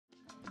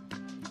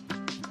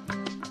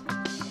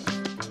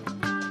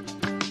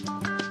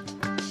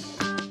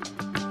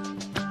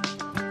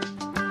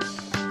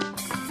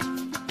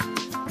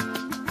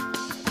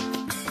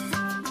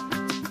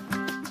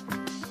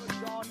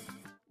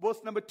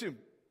verse number 2.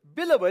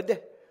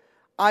 Beloved,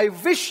 I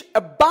wish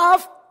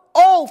above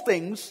all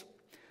things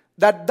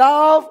that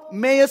thou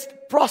mayest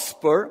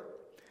prosper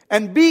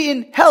and be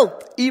in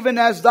health, even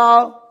as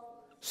thy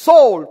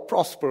soul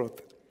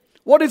prospereth.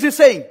 What is he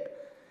saying?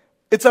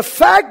 It's a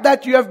fact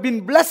that you have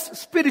been blessed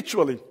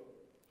spiritually.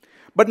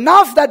 But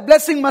now that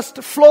blessing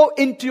must flow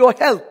into your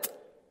health.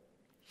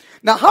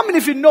 Now, how many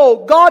of you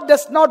know God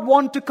does not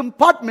want to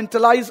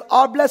compartmentalize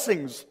our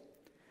blessings?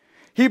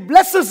 He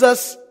blesses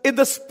us in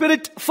the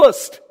spirit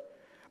first,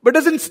 but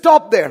doesn't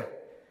stop there.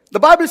 The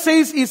Bible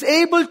says He's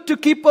able to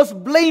keep us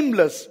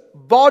blameless,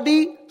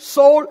 body,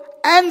 soul,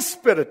 and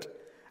spirit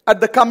at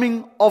the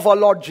coming of our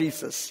Lord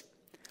Jesus.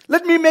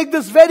 Let me make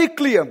this very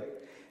clear.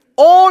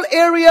 All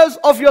areas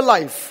of your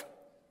life,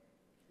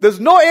 there's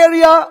no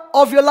area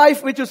of your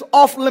life which is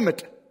off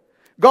limit.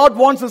 God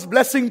wants His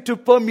blessing to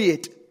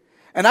permeate.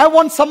 And I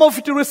want some of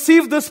you to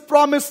receive this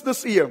promise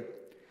this year.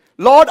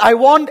 Lord, I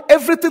want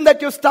everything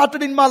that you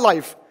started in my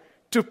life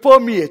to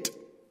permeate.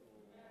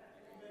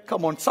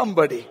 Come on,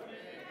 somebody.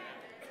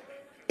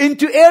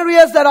 Into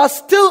areas that are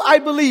still, I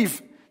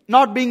believe,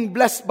 not being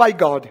blessed by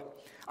God.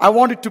 I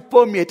want it to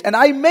permeate. And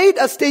I made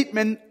a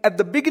statement at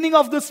the beginning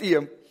of this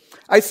year.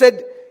 I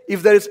said,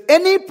 if there is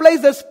any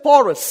place that's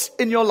porous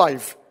in your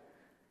life,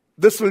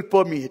 this will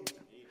permeate.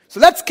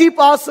 So let's keep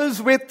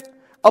ourselves with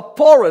a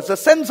porous, a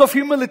sense of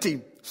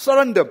humility,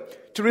 surrender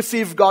to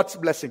receive God's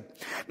blessing.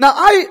 Now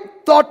I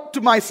thought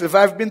to myself,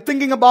 I've been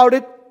thinking about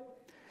it.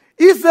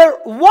 Is there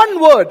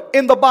one word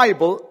in the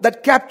Bible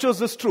that captures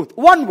this truth?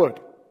 One word.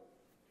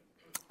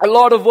 A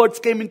lot of words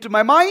came into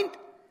my mind.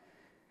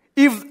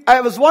 If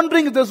I was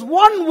wondering if there's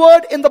one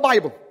word in the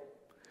Bible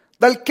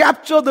that'll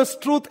capture this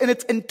truth in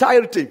its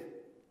entirety.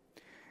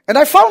 And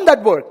I found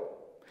that word.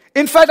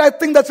 In fact, I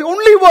think that's the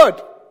only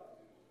word.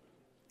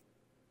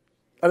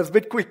 That is a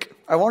bit quick.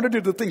 I wanted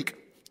you to think.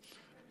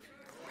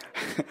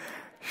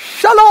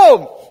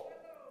 Shalom.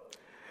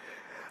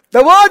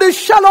 The word is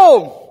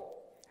shalom.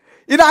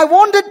 I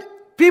wanted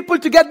people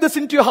to get this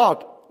into your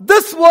heart.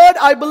 This word,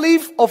 I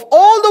believe, of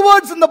all the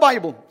words in the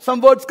Bible,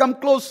 some words come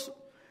close,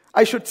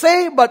 I should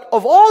say, but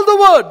of all the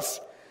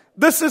words,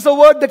 this is a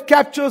word that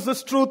captures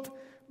this truth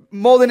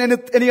more than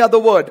any other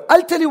word.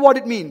 I'll tell you what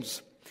it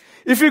means.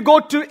 If you go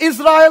to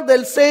Israel,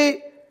 they'll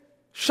say,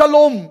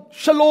 Shalom,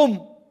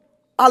 Shalom,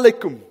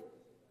 Alaikum.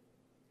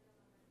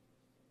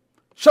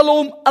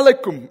 Shalom,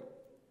 Alaikum.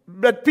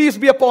 That peace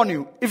be upon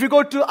you. If you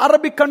go to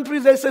Arabic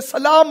countries, they'll say,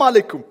 Salam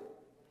Alaikum.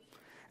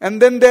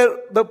 And then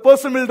the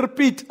person will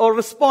repeat or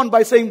respond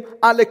by saying,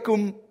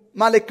 Alaikum,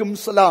 Malaikum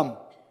Salam.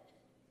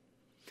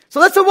 So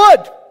that's a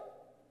word.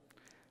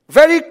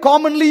 Very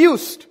commonly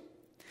used.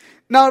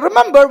 Now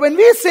remember, when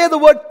we say the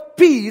word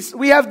peace,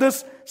 we have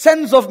this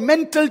sense of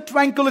mental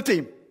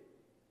tranquility.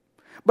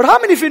 But how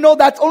many of you know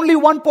that's only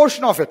one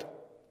portion of it?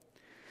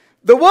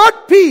 The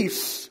word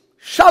peace,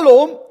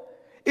 shalom,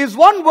 is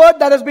one word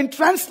that has been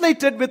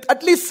translated with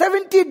at least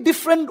 70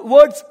 different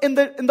words in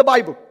the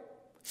Bible.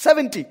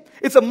 70.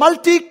 It's a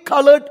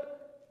multicolored,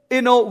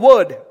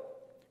 word.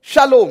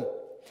 Shalom.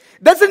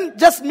 Doesn't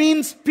just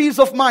mean peace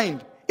of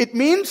mind. It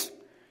means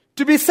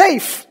to be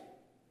safe.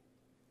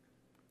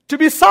 To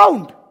be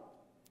sound.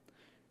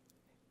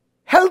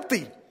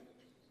 Healthy.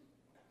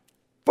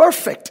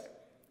 Perfect.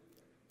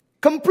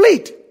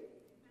 Complete.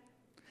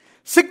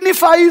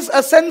 Signifies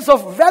a sense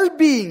of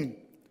well-being,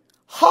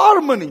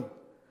 harmony,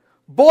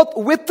 both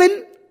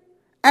within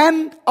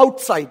and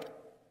outside.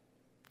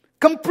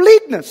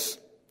 Completeness,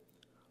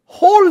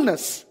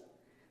 wholeness,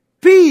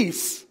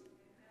 peace,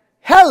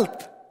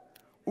 health,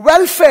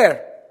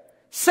 welfare,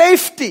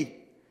 safety,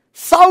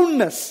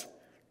 soundness,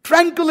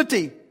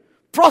 tranquility,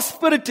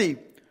 prosperity,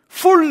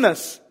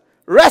 fullness,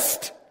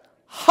 rest,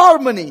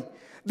 harmony,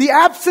 the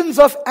absence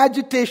of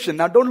agitation.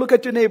 Now don't look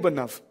at your neighbor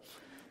now.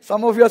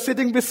 Some of you are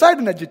sitting beside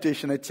an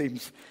agitation, it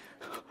seems.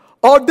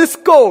 Or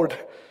discord,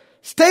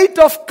 state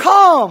of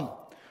calm,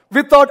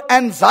 without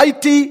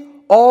anxiety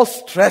or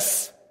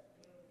stress.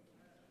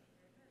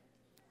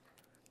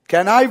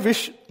 Can I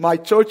wish my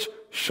church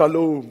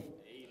shalom?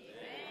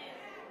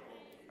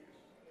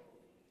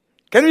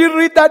 Can we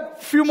read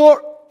that few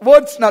more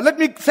words? Now let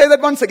me say that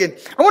once again.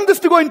 I want this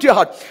to go into your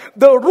heart.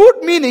 The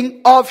root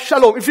meaning of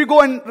shalom, if you go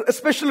and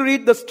especially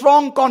read the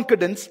strong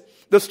concordance,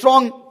 the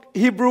strong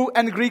Hebrew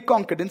and Greek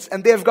concordance,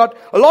 and they've got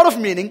a lot of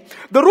meaning.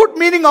 The root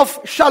meaning of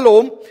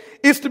shalom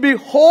is to be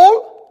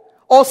whole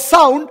or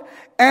sound,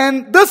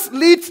 and this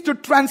leads to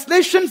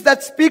translations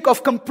that speak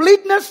of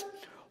completeness,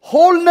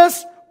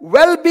 wholeness,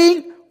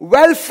 well-being,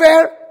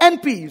 welfare,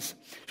 and peace.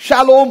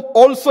 Shalom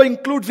also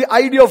includes the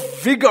idea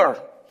of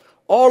vigor.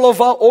 All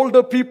of our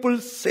older people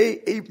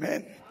say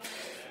amen.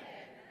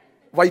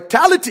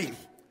 Vitality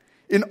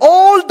in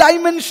all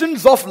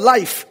dimensions of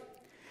life.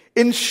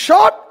 In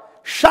short,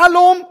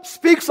 shalom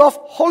speaks of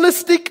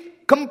holistic,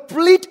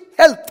 complete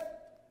health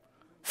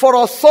for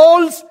our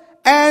souls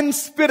and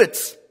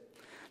spirits.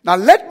 Now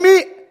let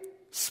me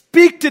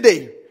speak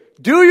today.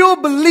 Do you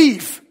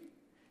believe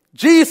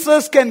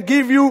Jesus can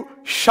give you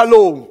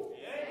shalom?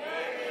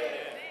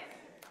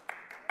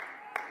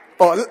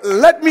 Oh,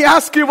 let me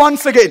ask you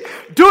once again.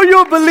 Do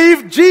you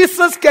believe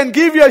Jesus can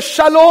give you a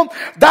shalom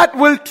that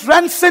will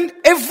transcend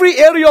every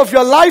area of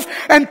your life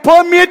and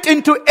permeate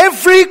into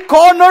every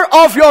corner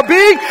of your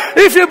being?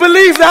 If you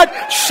believe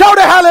that, shout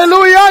a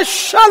hallelujah,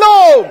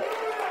 shalom.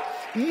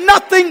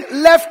 Nothing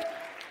left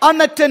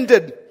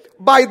unattended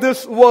by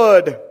this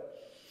word.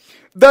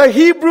 The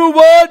Hebrew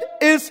word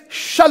is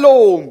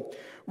shalom,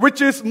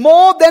 which is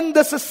more than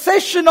the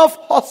cessation of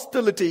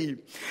hostility.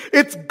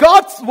 It's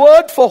God's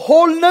word for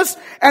wholeness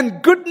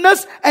and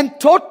goodness and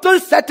total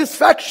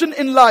satisfaction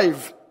in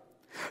life.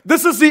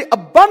 This is the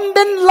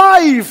abundant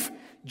life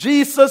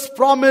Jesus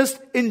promised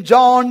in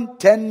John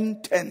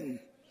 10:10.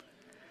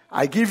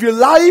 I give you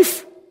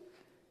life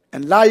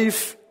and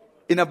life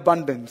in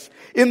abundance.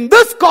 In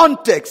this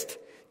context,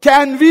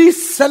 can we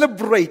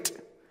celebrate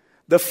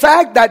the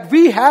fact that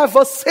we have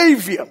a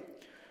Savior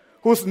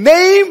whose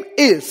name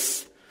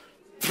is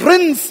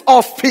Prince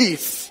of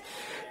Peace.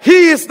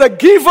 He is the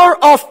giver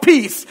of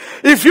peace.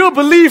 If you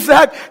believe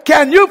that,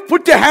 can you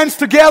put your hands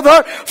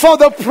together for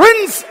the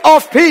Prince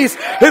of Peace?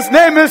 His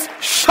name is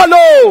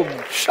Shalom.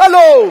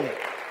 Shalom.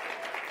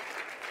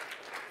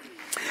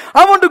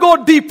 I want to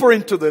go deeper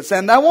into this,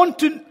 and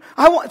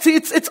see,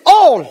 it's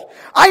all.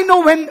 I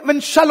know when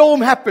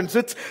Shalom happens,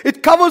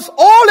 it covers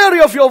all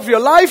areas of your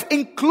life,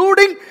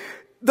 including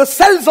the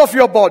cells of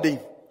your body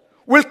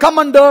will come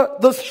under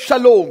this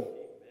Shalom.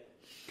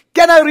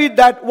 Can I read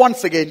that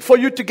once again for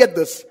you to get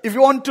this? If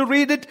you want to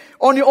read it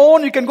on your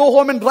own, you can go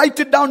home and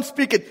write it down,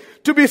 speak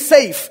it. To be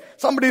safe.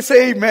 Somebody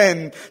say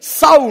amen.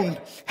 Sound,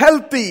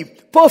 healthy,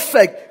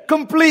 perfect,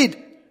 complete,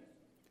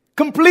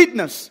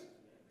 completeness.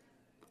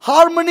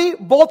 Harmony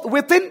both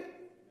within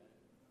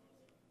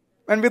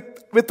and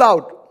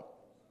without.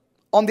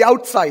 On the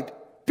outside.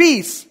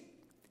 Peace,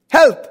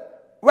 health,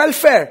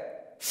 welfare,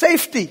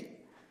 safety,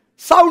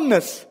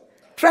 soundness,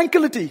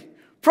 tranquility,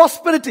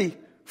 prosperity,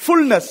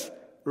 fullness,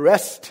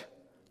 rest,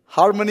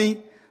 harmony,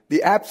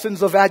 the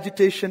absence of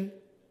agitation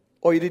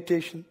or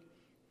irritation,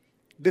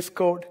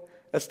 discord,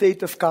 a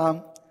state of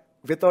calm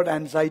without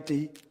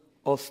anxiety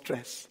or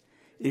stress.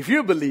 If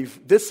you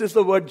believe this is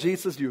the word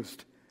Jesus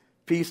used,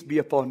 peace be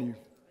upon you.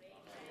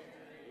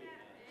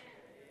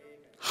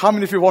 How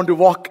many of you want to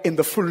walk in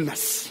the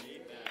fullness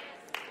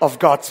of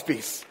God's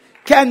peace?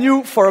 Can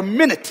you, for a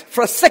minute,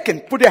 for a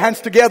second, put your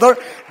hands together,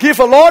 give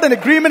the Lord an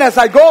agreement as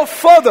I go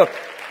further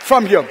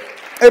from here.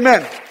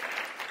 Amen.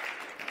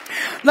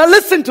 Now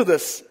listen to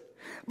this.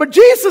 But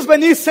Jesus,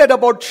 when he said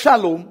about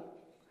shalom,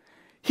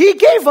 he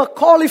gave a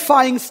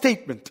qualifying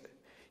statement.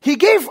 He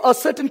gave a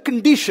certain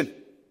condition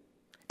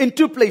in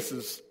two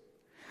places.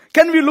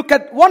 Can we look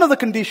at one of the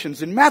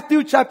conditions in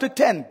Matthew chapter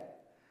 10?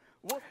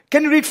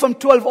 Can you read from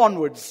 12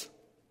 onwards?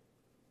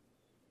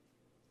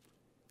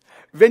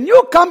 When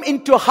you come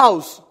into a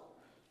house,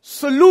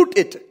 salute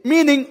it.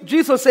 Meaning,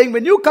 Jesus was saying,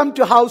 when you come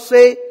to a house,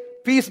 say,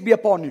 peace be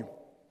upon you.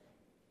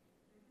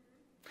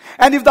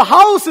 And if the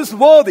house is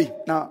worthy,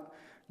 now,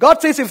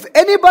 God says if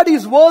anybody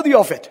is worthy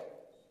of it,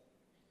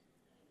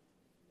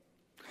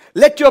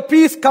 let your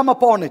peace come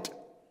upon it.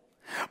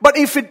 But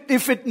if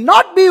it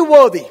not be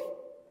worthy,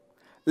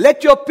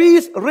 let your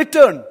peace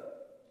return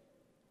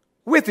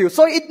with you.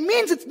 So it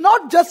means it's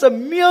not just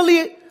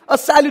merely a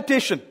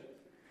salutation.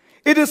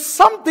 It is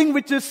something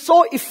which is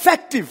so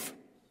effective.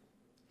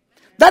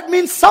 That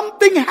means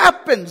something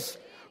happens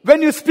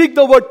when you speak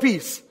the word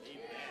peace.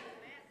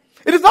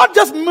 It is not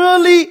just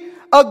merely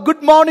a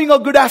good morning or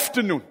good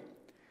afternoon.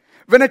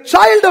 When a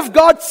child of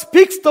God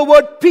speaks the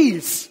word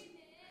peace,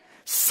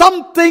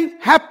 something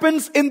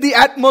happens in the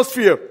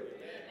atmosphere.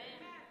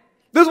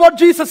 This is what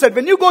Jesus said.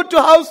 When you go to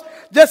a house,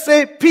 just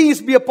say, peace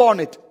be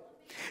upon it.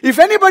 If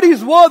anybody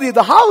is worthy,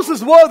 the house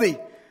is worthy,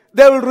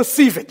 they will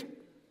receive it.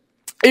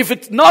 If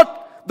it's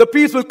not, the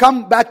peace will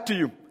come back to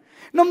you.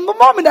 Now, the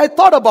moment I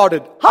thought about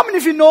it, how many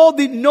of you know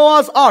the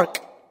Noah's Ark?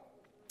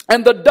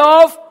 And the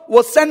dove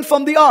was sent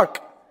from the ark.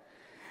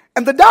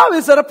 And the dove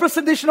is a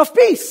representation of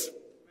peace.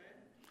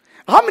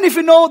 How many of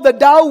you know the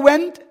dove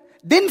went,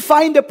 didn't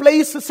find a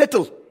place to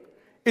settle?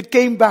 It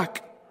came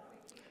back.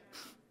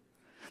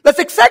 That's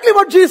exactly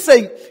what Jesus is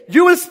saying.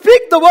 You will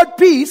speak the word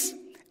peace,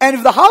 and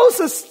if the house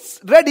is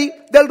ready,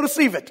 they'll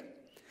receive it.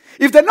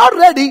 If they're not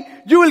ready,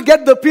 you will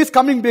get the peace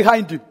coming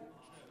behind you.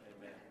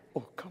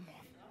 Oh, come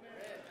on.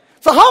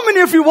 So how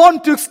many of you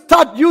want to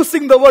start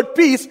using the word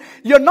peace?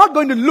 You're not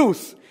going to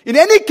lose. In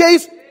any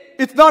case,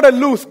 it's not a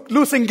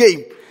losing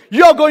game.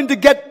 You're going to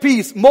get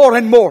peace more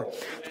and more.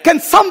 Can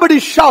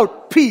somebody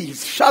shout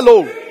peace,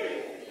 shalom?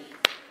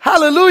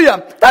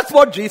 Hallelujah. That's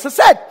what Jesus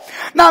said.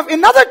 Now, in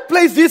another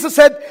place, Jesus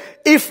said,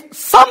 if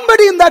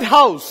somebody in that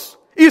house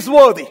is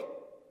worthy,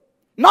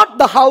 not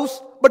the house,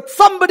 but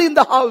somebody in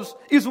the house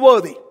is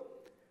worthy,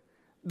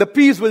 the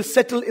peace will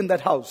settle in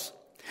that house.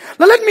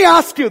 Now, let me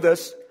ask you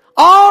this.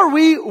 Are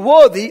we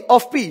worthy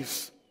of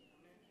peace?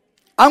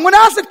 I'm going to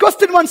ask that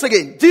question once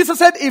again. Jesus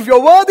said, if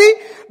you're worthy,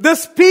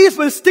 this peace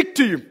will stick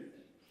to you.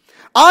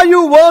 Are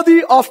you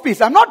worthy of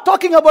peace? I'm not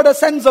talking about a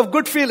sense of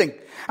good feeling.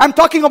 I'm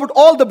talking about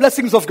all the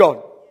blessings of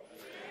God.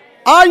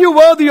 Are you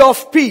worthy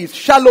of peace?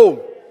 Shalom.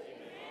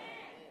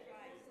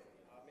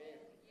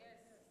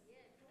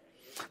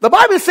 The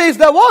Bible says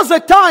there was a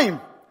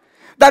time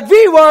that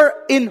we were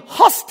in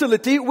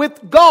hostility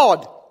with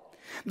God,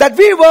 that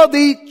we were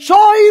the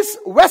choice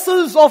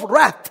vessels of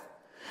wrath.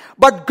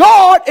 But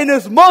God in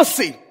His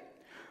mercy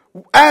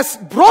has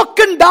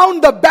broken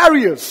down the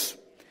barriers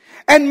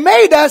and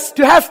made us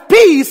to have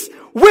peace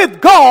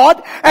with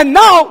God, and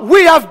now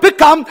we have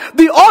become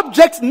the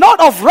objects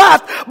not of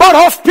wrath but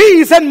of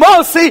peace and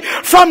mercy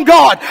from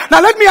God. Now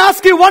let me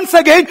ask you once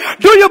again,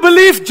 do you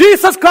believe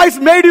Jesus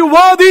Christ made you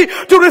worthy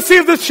to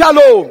receive this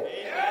shalom?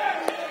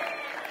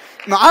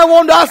 Now I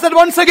want to ask that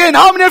once again.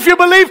 How many of you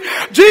believe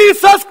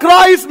Jesus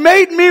Christ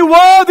made me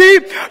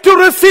worthy to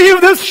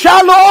receive this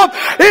shalom?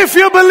 If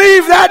you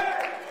believe that,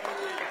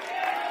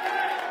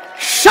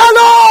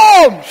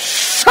 shalom,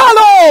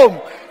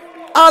 shalom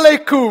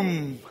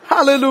alaikum.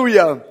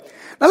 Hallelujah.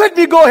 Now let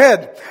me go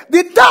ahead.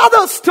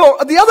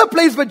 The other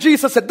place where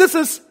Jesus said, this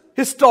is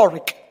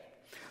historic.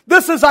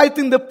 This is, I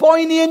think, the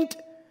poignant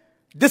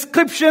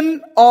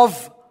description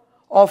of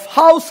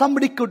how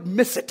somebody could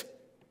miss it.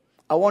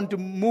 I want to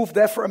move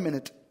there for a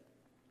minute.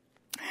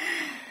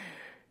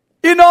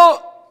 You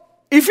know,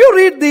 if you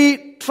read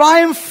the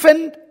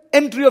triumphant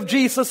entry of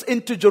Jesus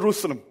into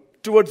Jerusalem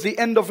towards the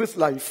end of His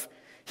life,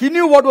 He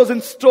knew what was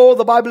in store.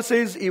 The Bible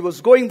says He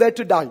was going there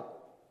to die.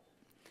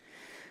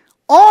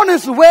 On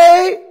His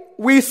way,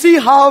 we see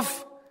how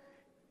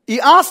He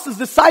asked His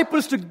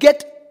disciples to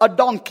get a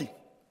donkey.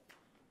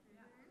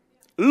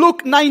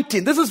 Luke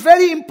 19. This is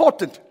very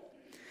important.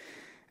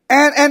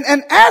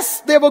 And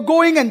as they were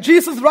going and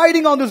Jesus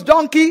riding on this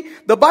donkey,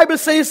 the Bible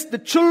says the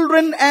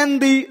children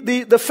and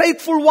the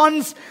faithful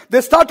ones,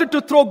 they started to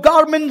throw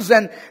garments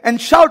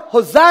and shout,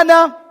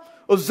 Hosanna,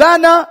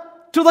 Hosanna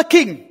to the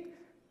King.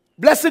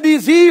 Blessed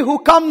is He who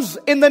comes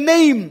in the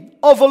name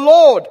of the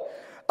Lord.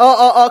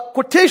 A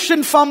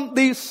quotation from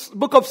the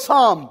book of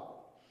Psalm.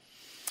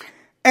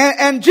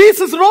 And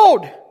Jesus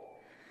rode.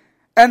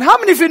 And how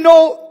many of you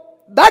know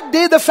that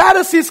day the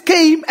Pharisees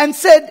came and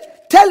said,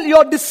 tell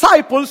your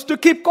disciples to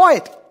keep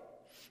quiet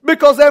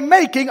because they're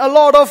making a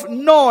lot of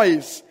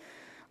noise.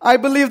 I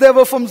believe they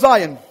were from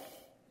Zion.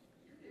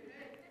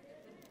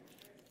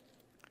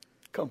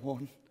 Come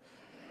on.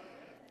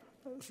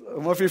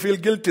 Some of you feel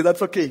guilty.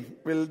 That's okay.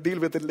 We'll deal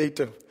with it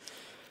later.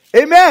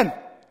 Amen.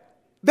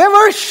 They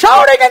were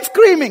shouting and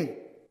screaming.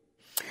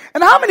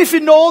 And how many of you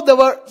know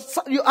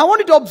I want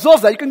you to observe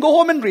that. You can go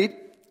home and read.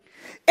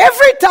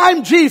 Every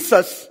time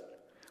Jesus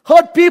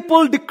heard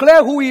people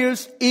declare who He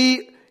is,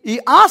 He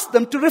asked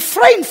them to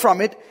refrain from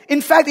it.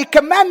 In fact, He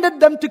commanded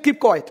them to keep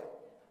quiet.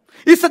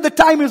 He said the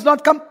time is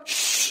not come.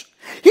 Shh.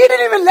 He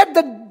didn't even let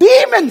the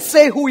demons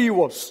say who He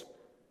was.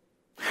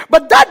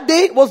 But that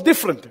day was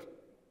different.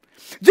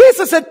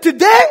 Jesus said,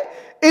 today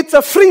it's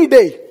a free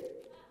day.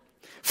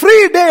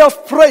 Free day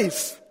of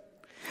praise.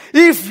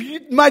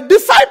 If my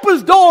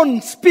disciples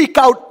don't speak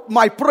out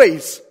my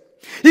praise,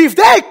 if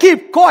they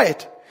keep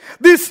quiet,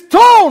 these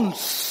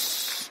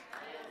stones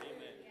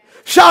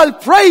shall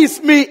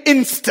praise me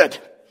instead.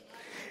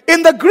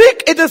 In the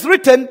Greek it is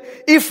written,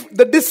 if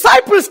the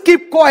disciples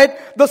keep quiet,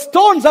 the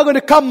stones are going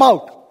to come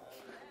out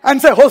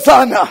and say,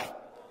 Hosanna.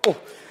 Oh.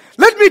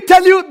 Let me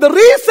tell you, the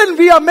reason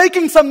we are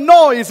making some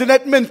noise in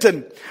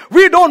Edmonton,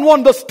 we don't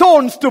want the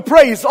stones to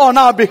praise on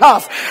our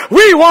behalf.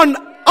 We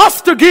want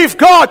us to give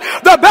God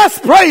the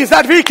best praise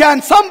that we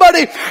can.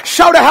 Somebody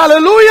shout a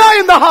hallelujah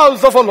in the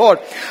house of the Lord.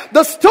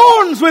 The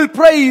stones will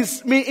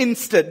praise me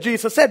instead,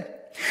 Jesus said.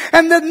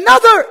 And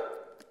another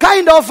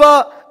kind of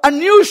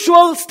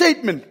unusual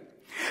statement.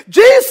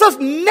 Jesus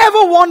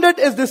never wanted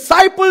His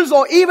disciples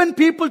or even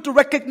people to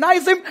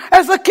recognize Him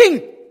as a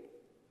king.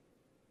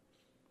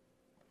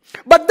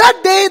 But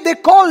that day they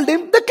called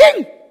Him the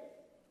King.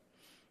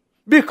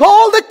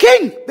 Behold the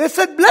King. They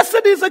said,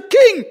 blessed is a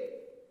King.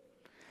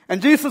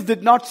 And Jesus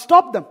did not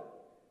stop them.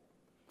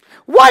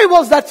 Why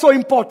was that so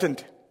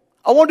important?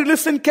 I want to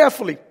listen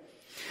carefully.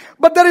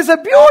 But there is a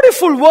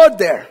beautiful word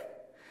there,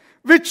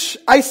 which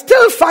I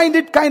still find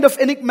it kind of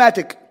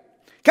enigmatic.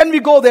 Can we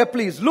go there,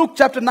 please? Luke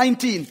chapter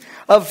 19.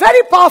 A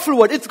very powerful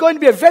word. It's going to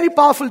be a very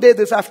powerful day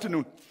this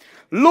afternoon.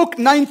 Luke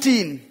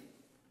 19.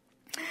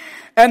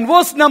 And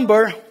verse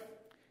number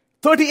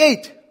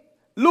 38.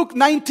 Luke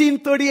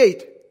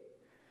 19:38.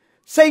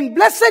 Saying,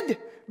 blessed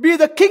be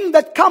the King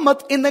that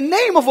cometh in the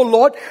name of the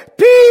Lord,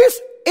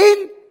 peace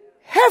in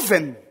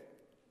heaven.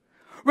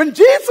 When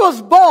Jesus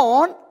was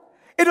born,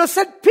 it was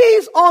said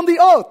peace on the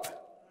earth.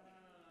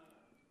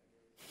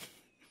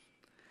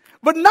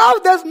 But now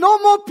there's no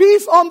more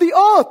peace on the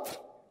earth.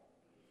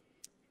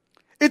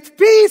 It's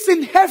peace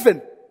in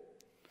heaven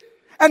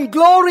and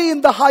glory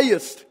in the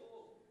highest.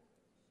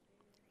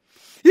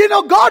 You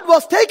know, God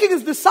was taking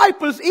His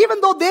disciples,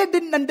 even though they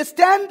didn't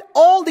understand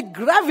all the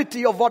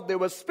gravity of what they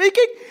were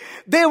speaking,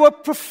 they were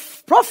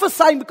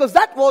prophesying because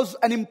that was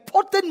an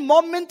important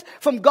moment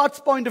from God's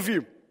point of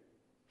view.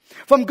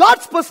 From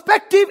God's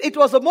perspective, it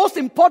was the most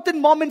important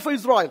moment for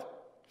Israel.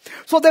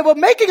 So they were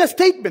making a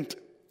statement.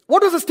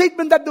 What was the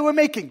statement that they were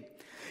making?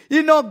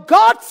 You know,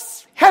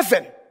 God's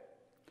heaven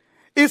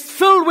is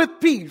filled with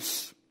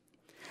peace.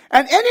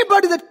 And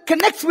anybody that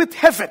connects with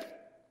heaven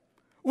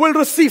will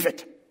receive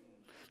it.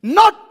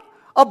 Not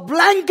a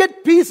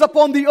blanket peace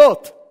upon the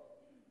earth.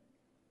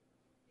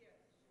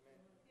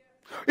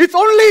 It's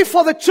only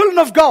for the children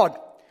of God.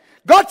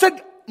 God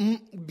said,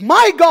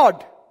 my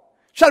God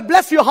shall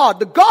bless your heart,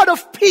 the God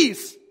of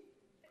peace.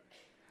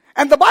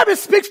 And the Bible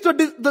speaks to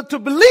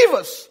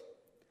believers,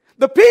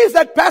 the peace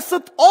that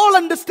passeth all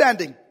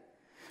understanding.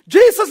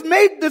 Jesus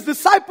made his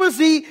disciples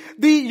the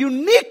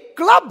unique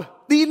club,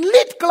 the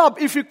elite club,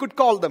 if you could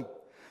call them,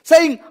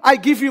 saying, I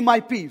give you my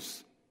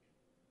peace.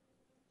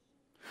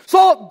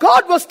 So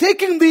God was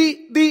taking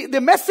the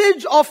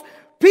message of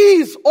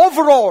peace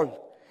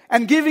overall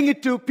and giving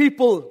it to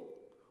people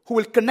who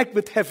will connect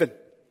with heaven.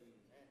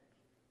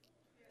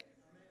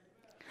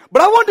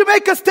 But I want to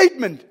make a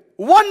statement.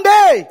 One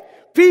day,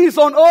 peace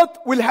on earth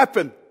will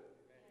happen.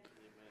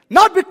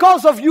 Not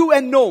because of you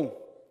and no,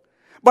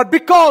 but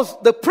because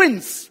the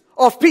Prince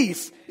of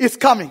Peace is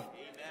coming.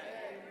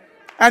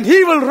 And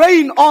He will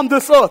reign on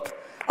this earth.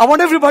 I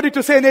want everybody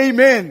to say an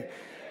amen.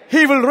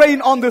 He will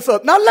reign on this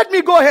earth. Now let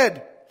me go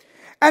ahead.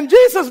 And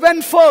Jesus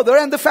went further,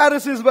 and the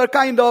Pharisees were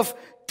kind of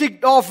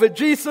ticked off with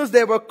Jesus.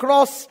 They were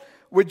cross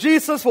with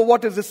Jesus for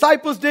what his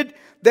disciples did.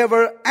 They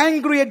were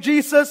angry at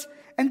Jesus.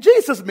 And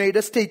Jesus made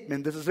a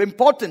statement. This is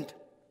important.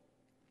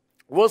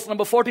 Verse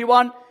number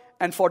 41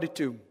 and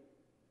 42.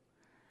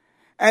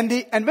 And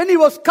when he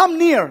was come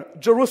near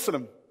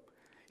Jerusalem,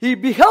 he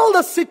beheld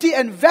the city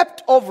and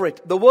wept over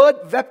it. The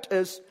word wept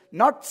is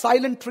not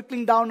silent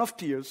trickling down of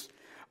tears,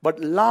 but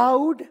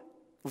loud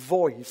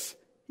voice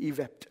he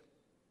wept.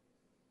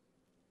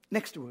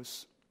 Next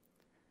verse.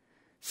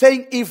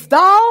 Saying, if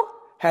thou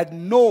had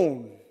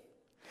known,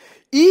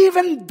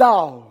 even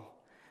thou,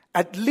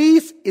 at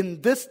least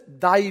in this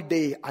thy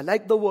day. I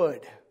like the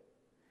word.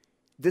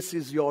 This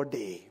is your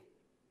day.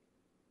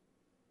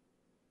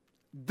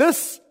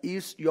 This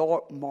is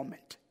your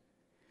moment.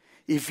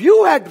 If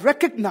you had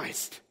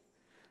recognized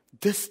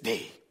this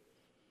day,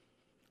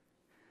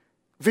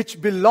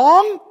 which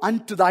belong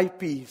unto thy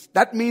peace.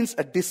 That means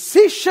a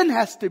decision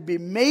has to be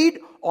made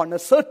on a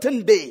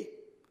certain day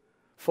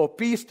for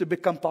peace to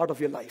become part of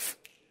your life.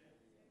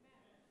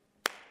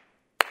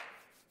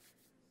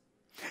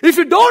 If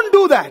you don't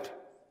do that,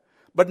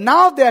 but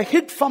now they are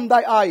hid from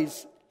thy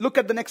eyes. Look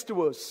at the next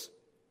verse.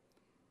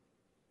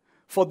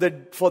 For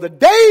the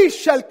day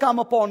shall come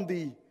upon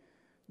thee,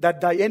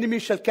 that thy enemy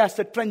shall cast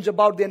a trench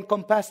about thee and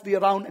compass thee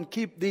around and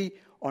keep thee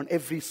on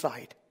every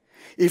side.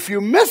 If you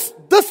miss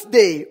this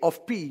day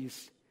of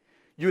peace,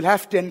 you'll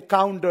have to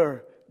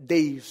encounter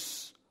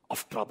days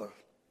of trouble.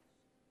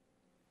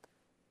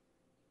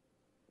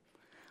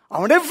 I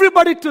want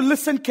everybody to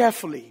listen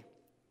carefully.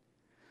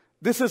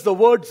 This is the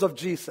words of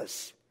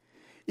Jesus.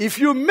 If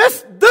you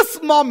miss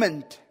this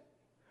moment,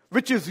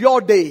 which is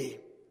your day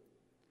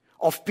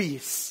of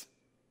peace,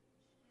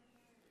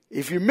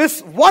 if you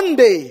miss one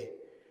day,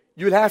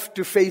 you'll have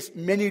to face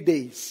many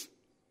days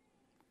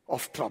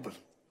of trouble.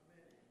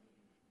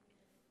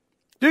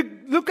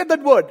 Look at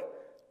that word.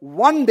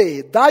 One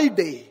day, thy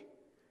day,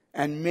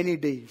 and many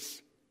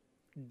days.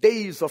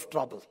 Days of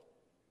trouble.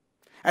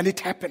 And it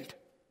happened.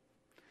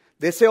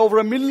 They say over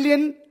 1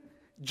 million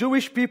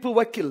Jewish people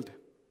were killed.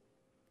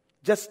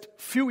 Just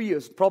few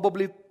years,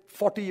 probably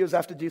 40 years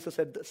after Jesus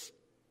said this.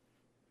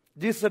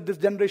 Jesus said this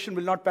generation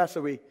will not pass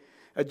away.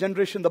 A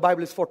generation, the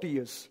Bible is 40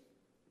 years.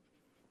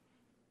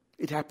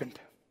 It happened.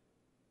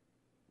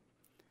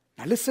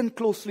 Now listen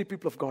closely,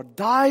 people of God.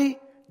 Thy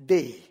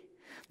day.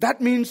 That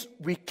means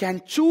we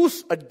can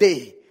choose a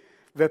day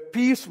where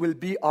peace will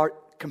be our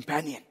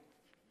companion.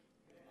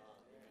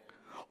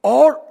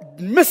 Or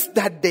miss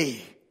that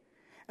day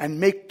and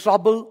make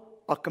trouble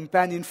our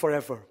companion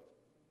forever.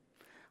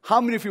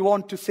 How many of you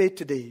want to say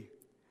today,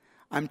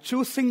 I'm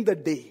choosing the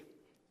day,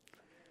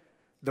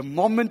 the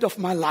moment of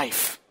my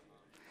life,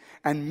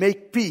 and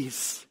make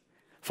peace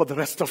for the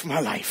rest of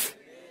my life?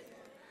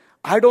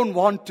 I don't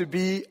want to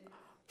be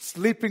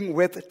sleeping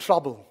with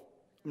trouble.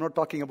 I'm not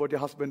talking about your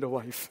husband or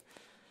wife.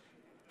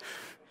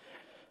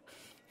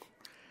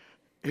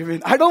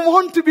 Amen. I don't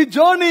want to be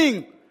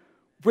journeying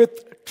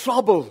with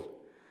trouble.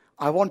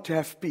 I want to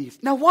have peace.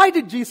 Now, why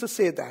did Jesus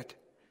say that?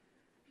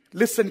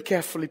 Listen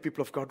carefully,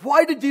 people of God.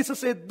 Why did Jesus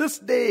say this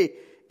day,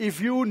 if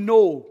you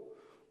know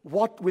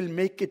what will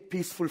make it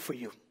peaceful for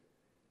you?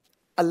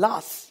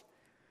 Alas,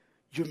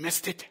 you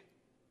missed it.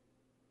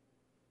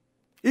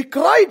 He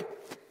cried.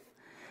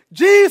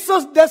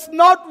 Jesus does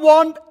not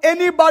want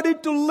anybody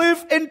to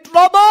live in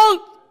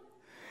trouble.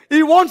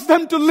 He wants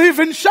them to live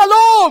in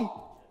shalom.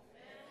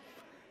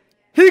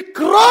 He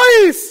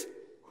cries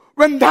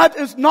when that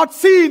is not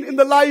seen in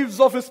the lives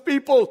of his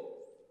people.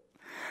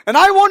 And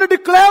I want to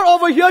declare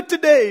over here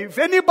today, if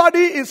anybody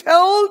is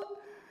held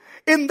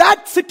in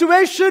that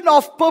situation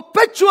of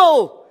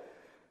perpetual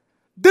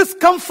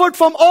discomfort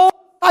from all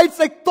sides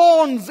like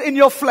thorns in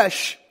your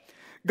flesh,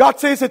 God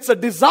says it's a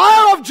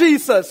desire of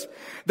Jesus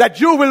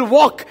that you will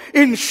walk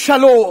in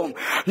shalom.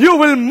 You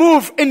will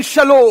move in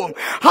shalom.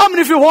 How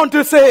many of you want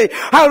to say,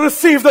 I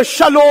receive the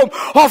shalom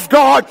of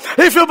God?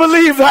 If you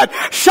believe that,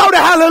 shout a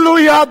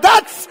hallelujah.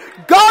 That's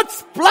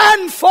God's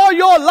plan for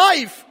your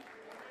life.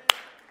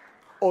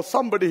 Oh,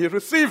 somebody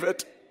receive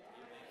it.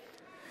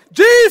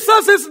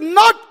 Jesus is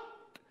not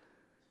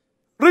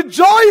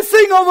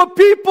rejoicing over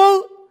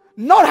people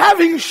not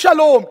having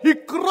shalom. He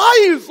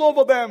cries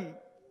over them.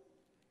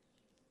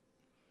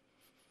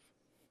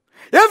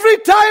 Every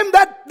time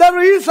that there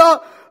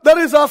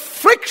is a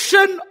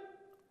friction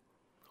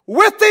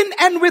within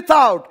and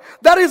without,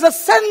 there is a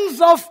sense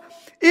of,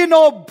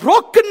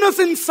 brokenness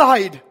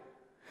inside.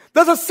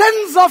 There's a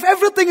sense of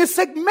everything is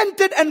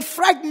segmented and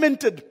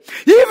fragmented.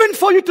 Even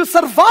for you to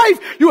survive,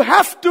 you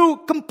have to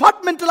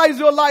compartmentalize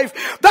your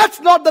life. That's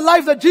not the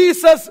life that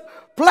Jesus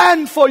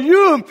planned for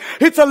you.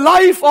 It's a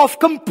life of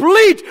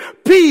complete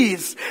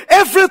peace.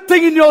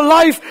 Everything in your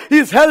life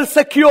is held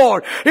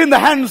secure in the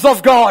hands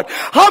of God.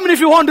 How many of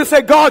you want to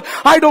say, God,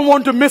 I don't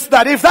want to miss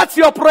that? If that's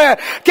your prayer,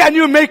 can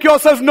you make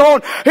yourself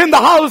known in the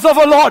house of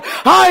the Lord?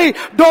 I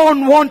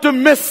don't want to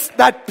miss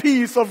that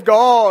peace of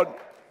God.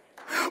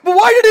 But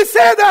why did he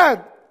say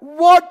that?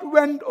 What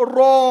went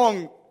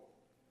wrong?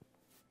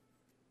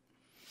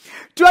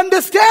 To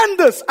understand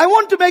this, I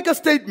want to make a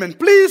statement.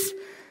 Please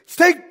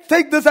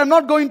take this. I'm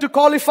not going to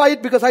qualify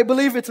it because I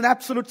believe it's an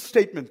absolute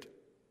statement.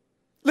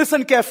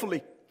 Listen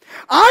carefully.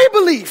 I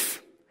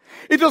believe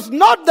it was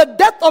not the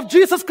death of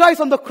Jesus Christ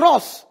on the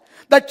cross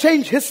that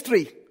changed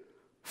history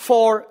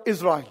for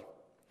Israel.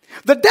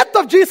 The death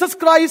of Jesus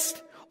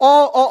Christ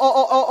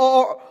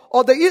or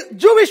the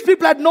Jewish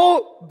people had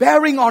no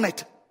bearing on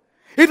it.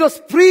 It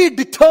was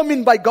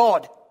predetermined by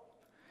God.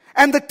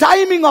 And the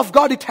timing of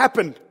God, it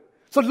happened.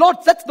 So Lord,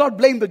 let's not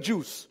blame the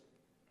Jews.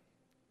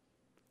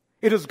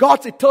 It is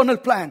God's eternal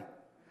plan.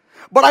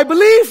 But I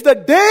believe the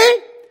day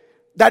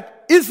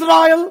that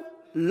Israel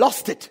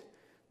lost it,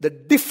 the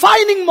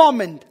defining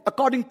moment,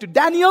 according to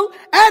Daniel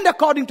and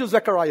according to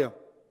Zechariah,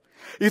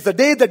 is the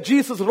day that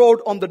Jesus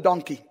rode on the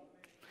donkey.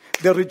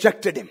 They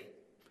rejected him.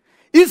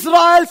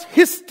 Israel's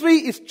history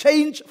is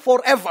changed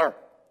forever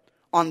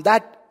on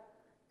that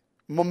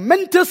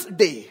momentous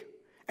day,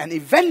 an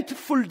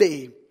eventful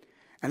day.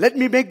 And let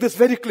me make this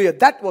very clear.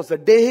 That was the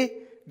day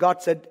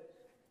God said,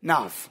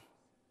 now,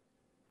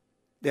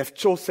 they have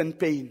chosen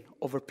pain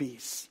over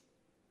peace.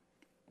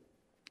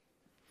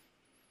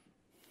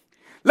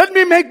 Let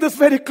me make this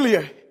very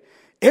clear.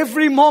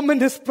 Every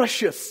moment is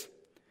precious.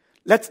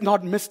 Let's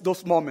not miss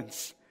those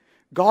moments.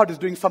 God is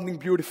doing something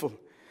beautiful.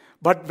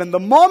 But when the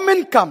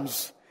moment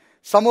comes,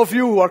 some of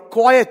you who are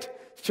quiet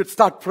should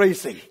start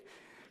praising.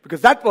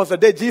 Because that was the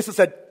day Jesus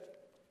said,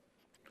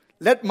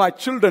 let my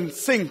children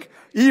sing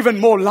even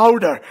more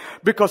louder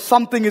because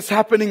something is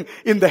happening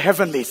in the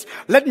heavenlies.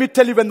 Let me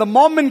tell you, when the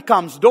moment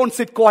comes, don't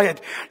sit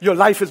quiet. Your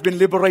life has been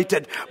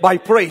liberated by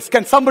praise.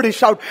 Can somebody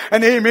shout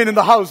an amen in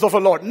the house of the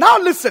Lord? Now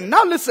listen.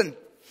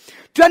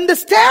 To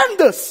understand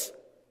this,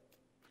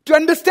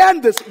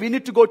 we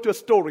need to go to a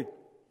story.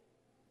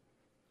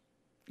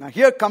 Now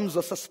here comes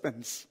the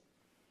suspense.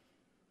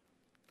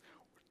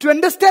 To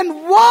understand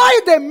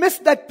why they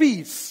missed that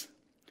peace,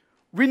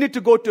 we need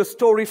to go to a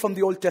story from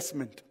the Old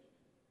Testament.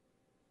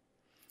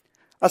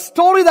 A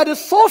story that is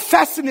so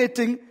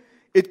fascinating,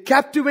 it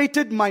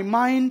captivated my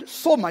mind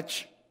so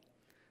much.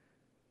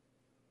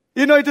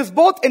 It is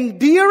both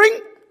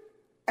endearing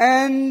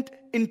and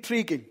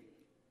intriguing.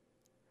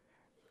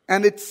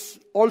 And it's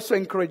also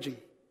encouraging.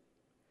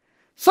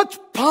 Such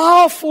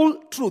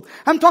powerful truth.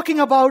 I'm talking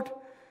about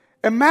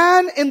a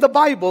man in the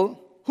Bible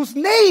whose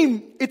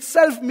name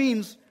itself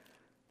means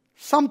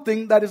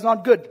something that is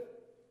not good.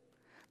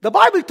 The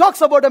Bible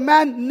talks about a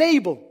man,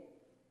 Nabal.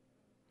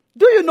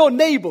 Do you know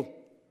Nabal?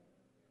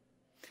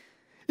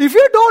 If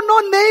you don't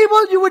know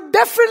Nabal, you would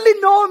definitely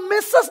know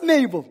Mrs.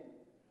 Nabal.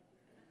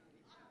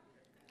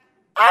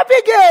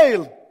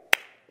 Abigail.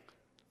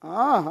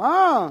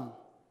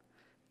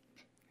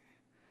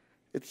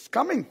 It's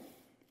coming.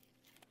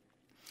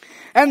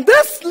 And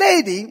this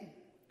lady,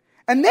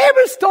 and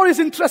Nabal's story is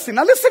interesting.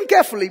 Now listen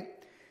carefully.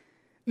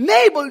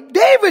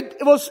 David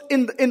was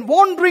in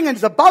wandering and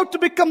is about to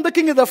become the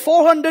king. There are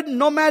 400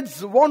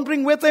 nomads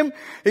wandering with him.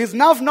 He's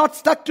now not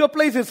stuck to a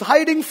place. He's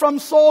hiding from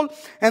Saul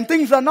and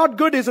things are not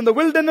good. He's in the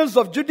wilderness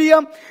of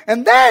Judea.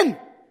 And then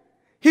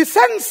he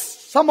sends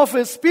some of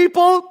his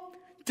people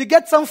to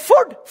get some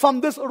food from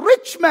this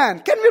rich man.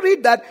 Can we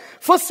read that?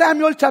 1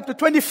 Samuel chapter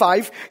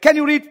 25. Can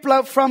you read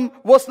from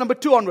verse number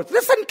 2 onwards?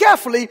 Listen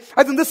carefully.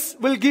 I think this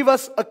will give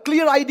us a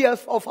clear idea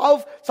of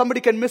how somebody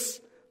can miss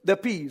their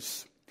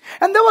peace.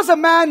 And there was a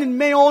man in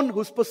Maon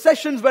whose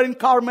possessions were in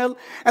Carmel.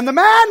 And the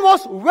man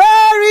was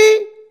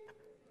very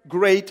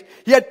great.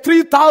 He had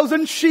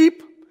 3,000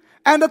 sheep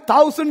and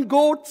 1,000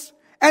 goats.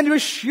 And he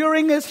was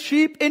shearing his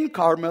sheep in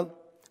Carmel.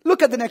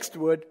 Look at the next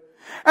word.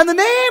 And the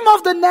name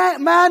of the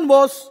man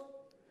was,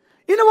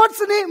 you know what's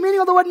the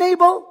meaning of the word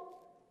Nabal?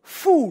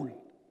 Fool.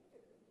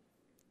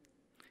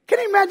 Can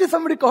you imagine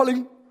somebody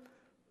calling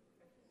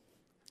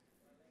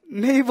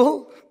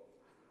Nabal?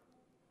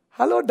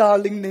 Hello,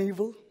 darling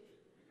Nabal.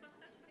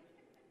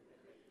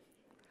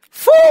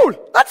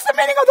 Fool! That's the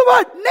meaning of the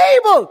word,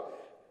 Nabal.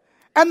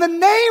 And the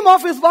name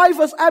of his wife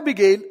was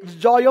Abigail, the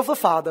joy of the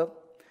father.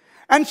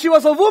 And she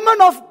was a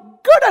woman of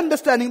good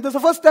understanding. This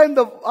is the first time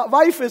the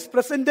wife is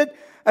presented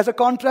as a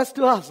contrast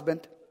to her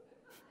husband.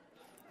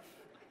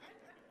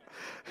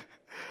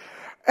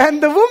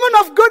 And the woman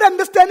of good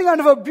understanding and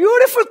of a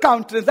beautiful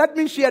countenance, that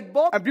means she had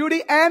both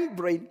beauty and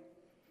brain.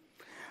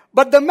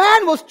 But the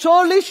man was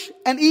churlish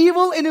and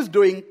evil in his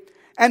doing,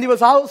 and he was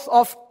house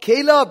of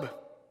Caleb,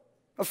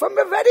 from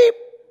a very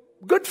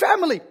good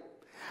family.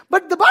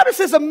 But the Bible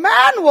says a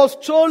man was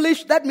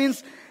churlish, that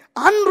means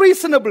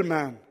unreasonable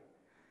man.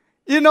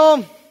 You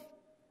know,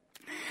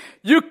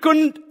 it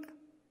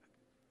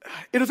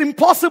was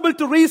impossible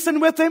to reason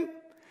with him.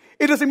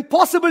 It was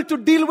impossible to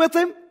deal with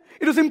him.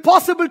 It was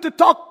impossible to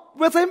talk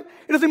with him.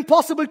 It was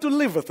impossible to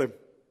live with him.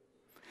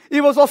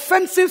 He was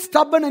offensive,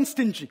 stubborn, and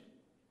stingy.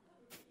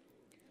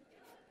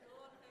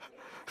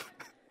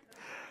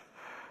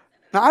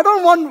 Now, I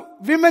don't want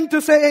women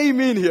to say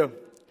amen here.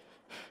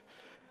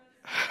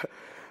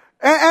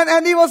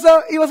 And he was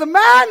a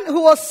man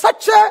who was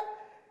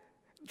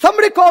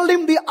somebody called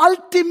him the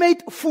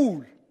ultimate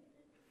fool.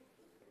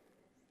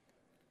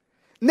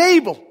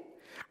 Nabal.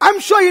 I'm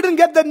sure he didn't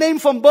get that name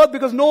from birth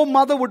because no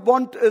mother would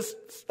want his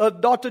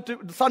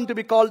son to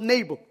be called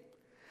Nabal.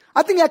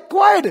 I think he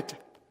acquired it.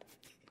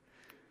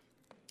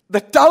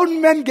 The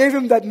town men gave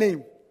him that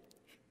name.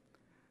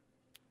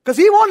 Because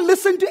he won't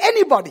listen to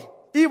anybody.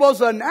 He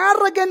was an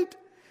arrogant,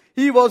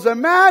 he was a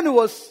man who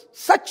was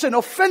such an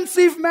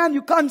offensive man,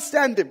 you can't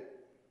stand him.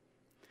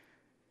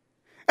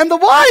 And the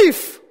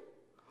wife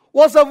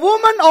was a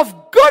woman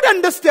of good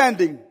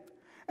understanding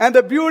and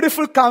a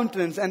beautiful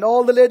countenance. And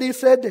all the ladies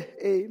said,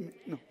 amen.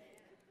 No.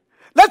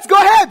 Let's go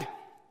ahead.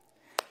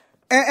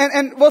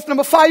 And verse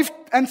number 5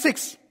 and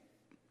 6.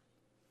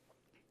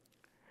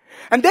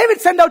 And David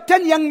sent out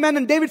 10 young men,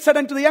 and David said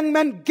unto the young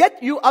men,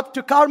 get you up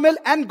to Carmel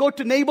and go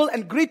to Nabal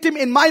and greet him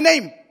in my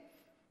name.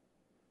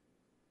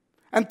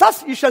 And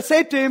thus you shall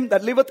say to him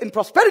that liveth in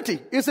prosperity,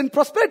 is in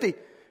prosperity.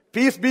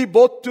 Peace be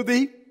both to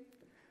thee,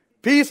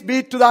 peace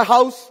be to thy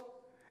house,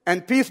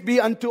 and peace be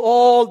unto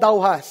all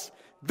thou hast.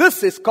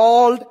 This is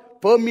called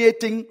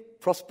permeating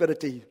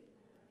prosperity.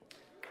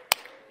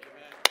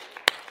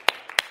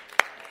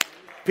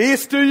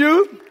 Peace to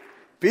you,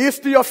 peace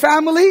to your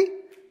family,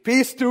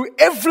 peace to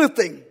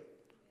everything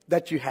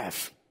that you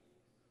have.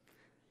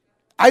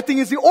 I think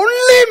he's the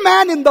only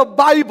man in the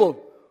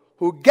Bible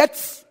who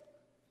gets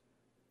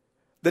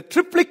the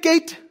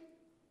triplicate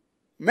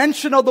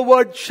mention of the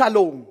word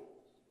shalom.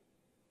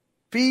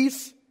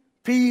 Peace,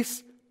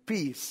 peace,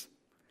 peace.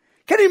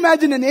 Can you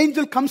imagine an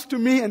angel comes to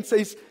me and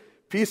says,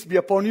 peace be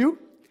upon you,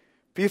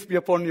 peace be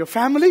upon your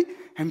family,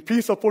 and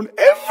peace upon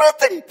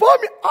everything for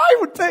me? I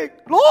would say,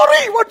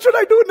 glory, what should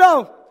I do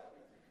now?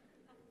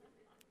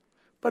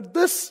 But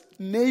this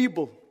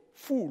Nabal,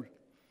 fool,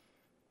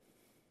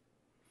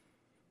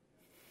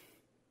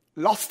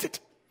 lost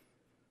it.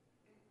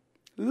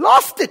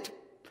 Lost it.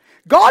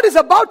 God is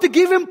about to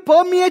give him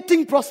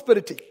permeating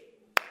prosperity.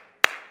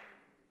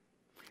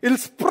 It'll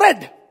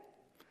spread.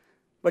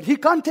 But he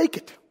can't take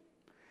it.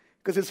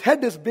 Because his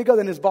head is bigger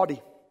than his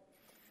body.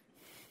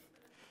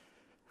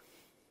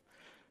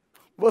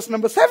 Verse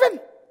number 7.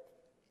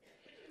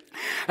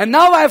 And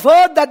now I have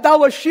heard that thou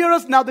wast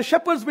shearers. Now the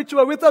shepherds which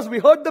were with us, we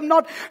heard them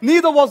not.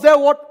 Neither was there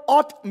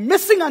aught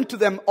missing unto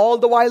them all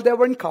the while they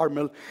were in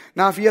Carmel.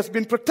 Now if he has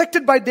been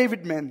protected by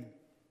David men.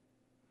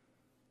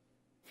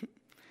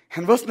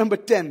 And verse number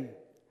 10.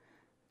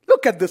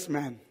 Look at this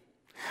man.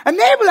 And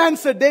Nabal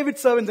answered David's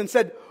servants and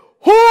said,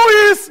 who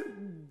is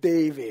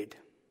David?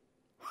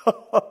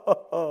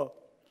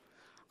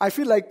 I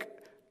feel like,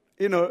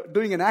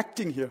 doing an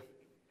acting here.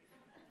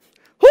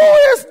 Who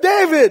is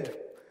David?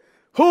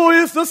 Who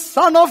is the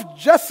son of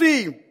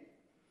Jesse?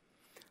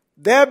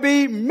 There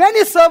be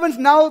many servants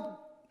now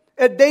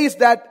at days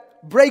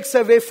that breaks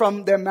away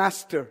from their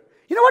master.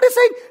 You know what he's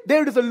saying?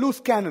 David is a loose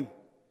cannon.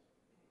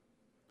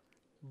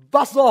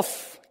 Buzz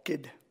off,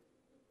 kid.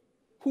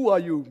 Who are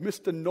you,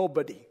 Mr.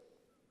 Nobody?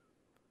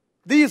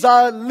 These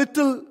are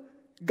little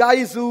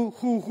guys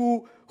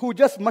who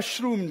just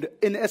mushroomed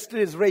in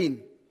yesterday's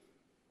reign.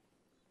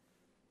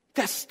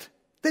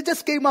 They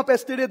just came up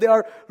yesterday. They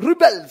are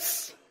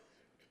rebels.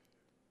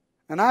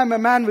 And I am a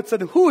man with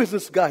said, who is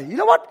this guy? You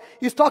know what?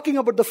 He's talking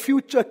about the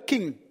future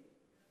king.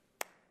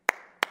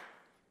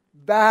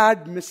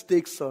 Bad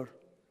mistake, sir.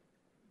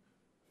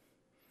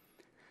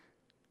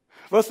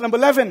 Verse number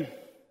 11.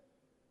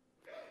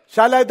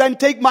 Shall I then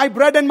take my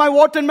bread and my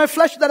water and my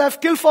flesh that I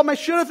have killed for my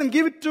shearers and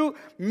give it to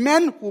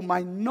men whom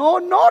I know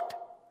not?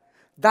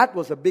 That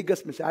was the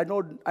biggest mistake. I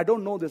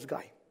don't know this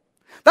guy.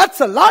 That's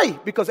a lie,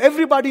 because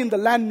everybody in the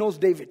land knows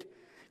David.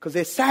 Because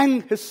they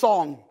sang his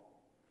song.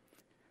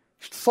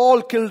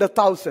 Saul killed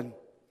 1,000.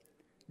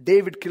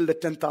 David killed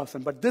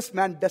 10,000. But this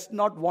man does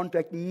not want to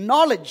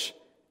acknowledge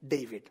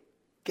David.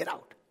 Get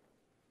out.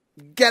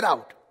 Get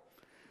out.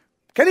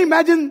 Can you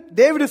imagine?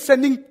 David is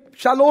sending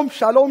shalom,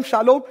 shalom,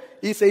 shalom.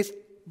 He says,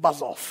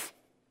 buzz off.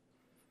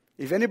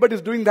 If anybody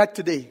is doing that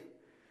today,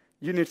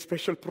 you need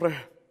special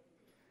prayer.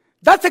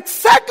 That's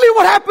exactly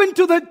what happened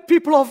to the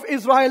people of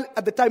Israel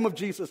at the time of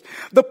Jesus.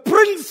 The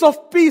Prince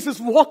of Peace is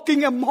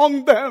walking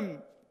among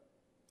them.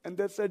 And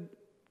they said,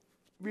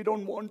 we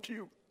don't want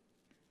you.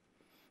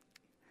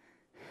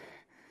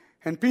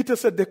 And Peter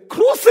said, they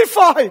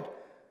crucified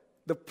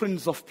the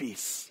Prince of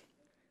Peace.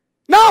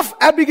 Now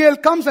Abigail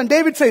comes and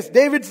David says,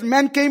 David's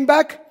men came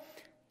back.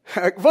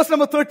 Verse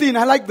number 13,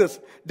 I like this.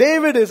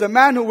 David is a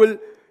man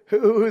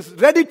who is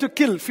ready to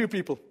kill few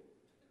people.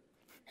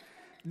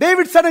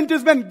 David said unto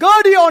his men,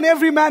 gird ye on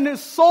every man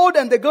his sword,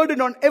 and they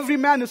girded on every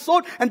man his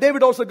sword, and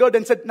David also girded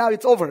and said, now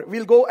it's over.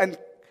 We'll go and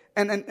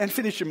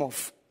finish him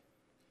off.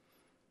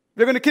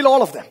 We're going to kill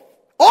all of them.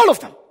 All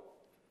of them.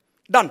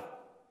 Done.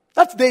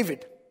 That's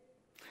David.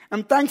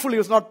 I'm thankful he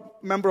was not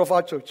a member of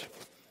our church.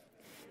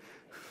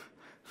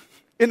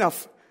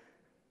 Enough.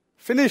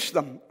 Finish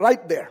them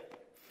right there.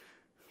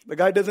 The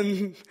guy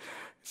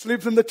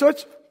sleeps in the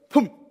church.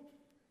 Boom.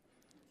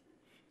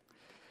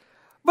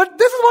 But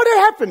this is what had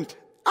happened.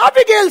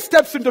 Abigail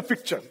steps into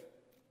picture.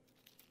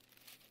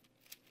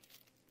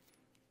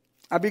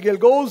 Abigail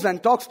goes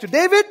and talks to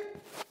David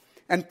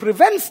and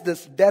prevents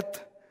this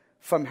death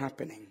from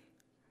happening.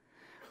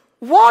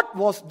 What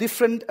was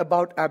different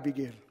about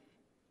Abigail?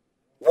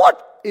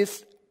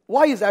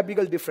 Why is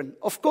Abigail different?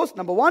 Of course,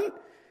 number one,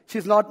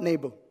 she's not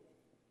Nabal.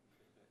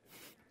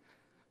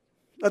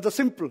 That's a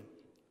simple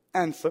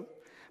answer.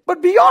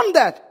 But beyond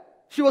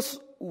that, she was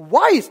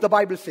wise, the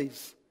Bible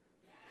says.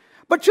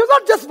 But she was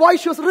not just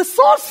wise, she was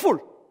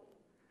resourceful.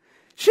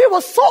 She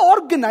was so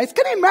organized.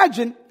 Can you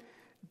imagine?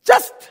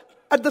 Just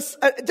at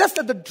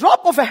the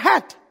drop of a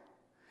hat,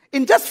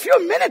 in just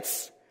few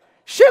minutes,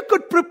 she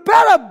could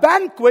prepare a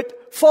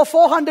banquet for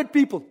 400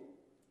 people.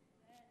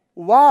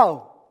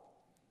 Wow.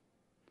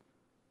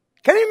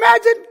 Can you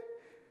imagine?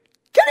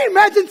 Can you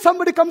imagine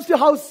somebody comes to your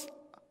house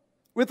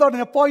without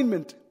an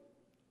appointment?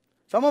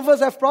 Some of us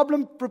have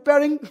problem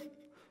preparing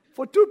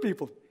for 2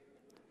 people.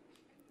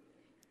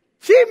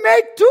 She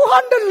made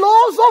 200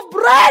 loaves of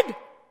bread.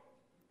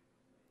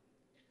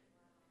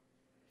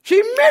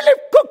 She merely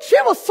cooked. She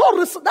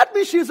was that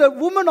means she's a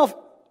woman of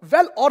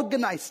well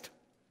organized.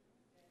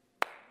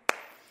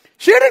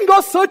 She didn't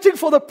go searching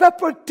for the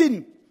pepper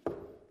tin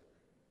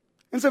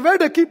and say, where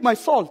do I keep my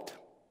salt?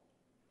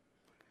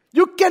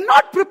 You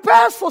cannot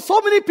prepare for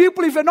so many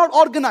people if you're not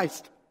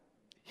organized.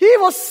 She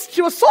was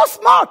so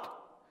smart.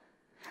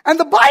 And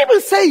the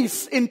Bible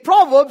says in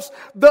Proverbs,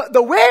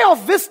 the way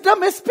of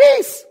wisdom is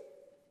peace.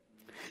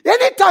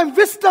 Anytime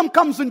wisdom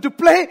comes into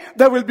play,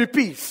 there will be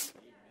peace.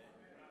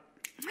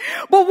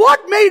 But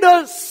what made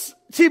her,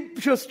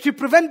 she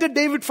prevented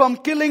David from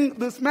killing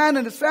this man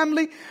and his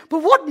family.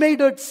 But what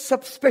made her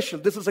special?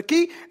 This is a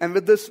key, and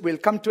with this we'll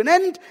come to an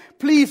end.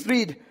 Please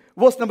read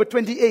verse number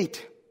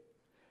 28.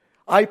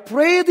 I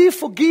pray thee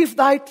forgive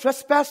thy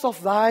trespass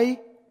of thy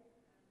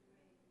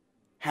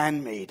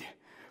handmaid.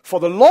 For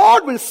the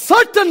Lord will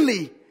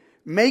certainly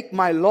make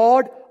my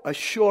Lord a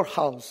sure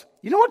house.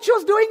 You know what she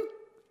was doing?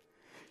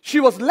 She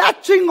was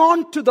latching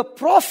on to the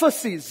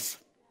prophecies.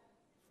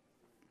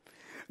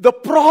 The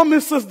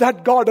promises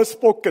that God has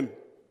spoken.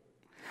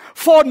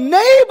 For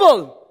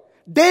Nabal,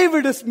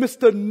 David is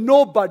Mr.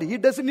 Nobody. He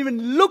doesn't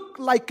even look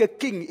like a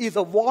king. He's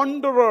a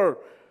wanderer.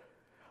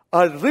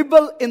 A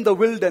rebel in the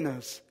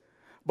wilderness.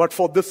 But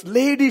for this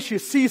lady, she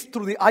sees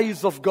through the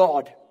eyes of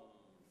God.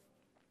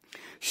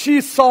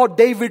 She saw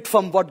David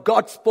from what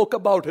God spoke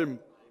about him.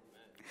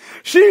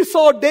 She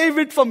saw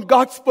David from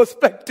God's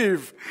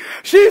perspective.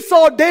 She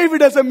saw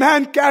David as a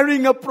man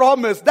carrying a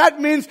promise. That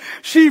means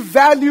she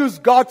values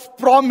God's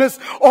promise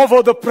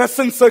over the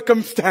present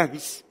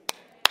circumstance.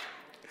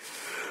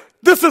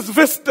 This is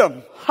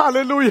wisdom.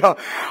 Hallelujah.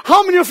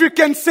 How many of you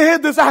can say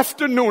this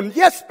afternoon,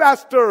 yes,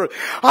 Pastor,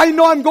 I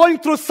know I'm going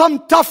through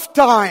some tough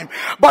time,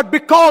 but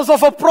because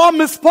of a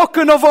promise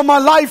spoken over my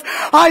life,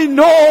 I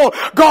know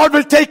God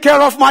will take care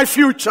of my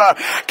future.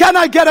 Can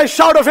I get a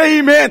shout of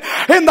amen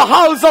in the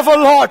house of the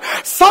Lord?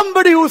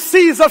 Somebody who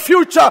sees a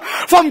future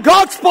from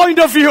God's point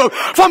of view,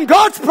 from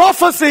God's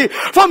prophecy,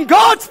 from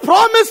God's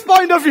promise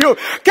point of view.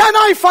 Can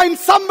I find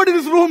somebody in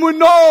this room who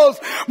knows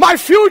my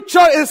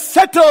future is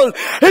settled?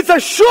 It's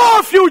a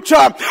sure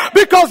future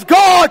because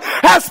God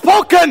has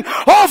spoken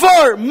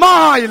over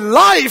my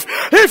life.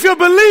 If you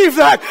believe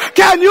that,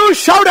 can you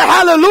shout a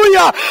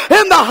hallelujah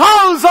in the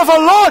house of the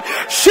Lord?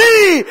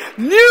 She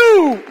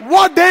knew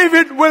what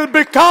David will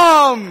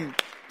become.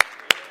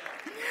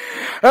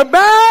 A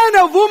man,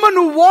 a woman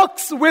who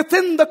walks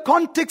within the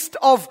context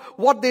of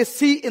what they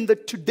see in the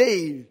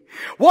today,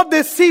 what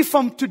they see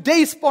from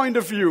today's point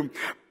of view,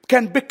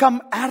 can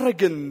become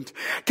arrogant,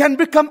 can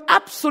become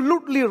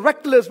absolutely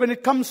reckless when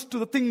it comes to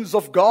the things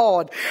of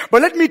God.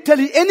 But let me tell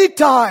you,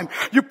 anytime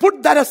you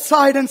put that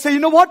aside and say, you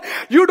know what?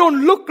 You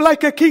don't look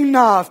like a king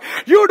now.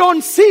 You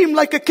don't seem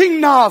like a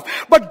king now.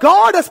 But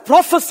God has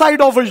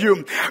prophesied over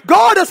you.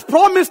 God has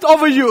promised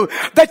over you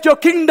that your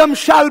kingdom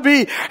shall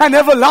be an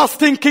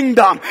everlasting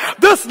kingdom.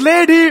 This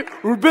lady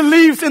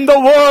believes in the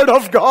word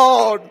of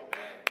God.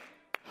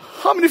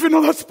 How many of you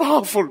know that's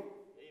powerful?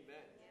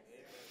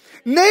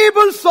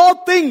 Nabal saw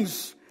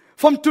things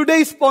from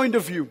today's point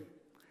of view.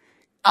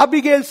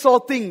 Abigail saw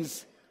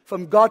things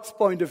from God's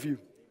point of view.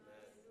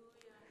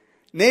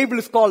 Nabal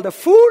is called a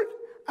fool.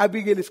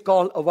 Abigail is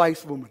called a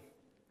wise woman.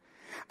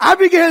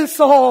 Abigail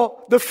saw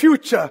the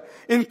future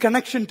in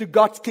connection to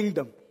God's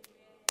kingdom.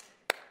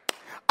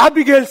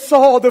 Abigail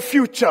saw the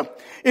future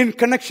in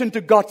connection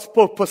to God's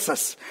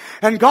purposes.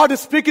 And God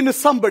is speaking to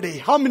somebody.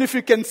 How many of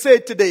you can say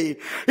today,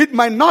 it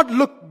might not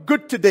look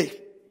good today.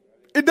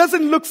 It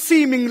doesn't look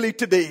seemingly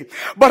today.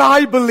 But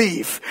I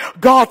believe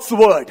God's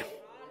word.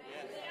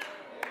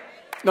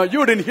 No,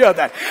 you didn't hear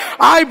that.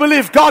 I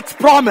believe God's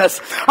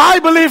promise. I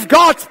believe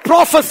God's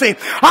prophecy.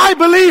 I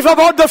believe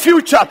about the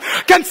future.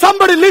 Can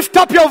somebody lift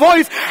up your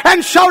voice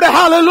and shout a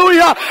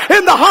hallelujah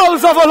in the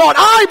house of the Lord?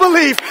 I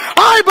believe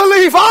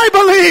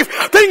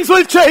things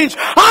will change.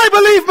 I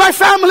believe my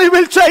family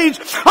will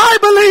change. I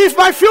believe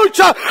my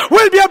future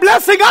will be a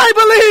blessing. I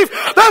believe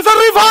there's a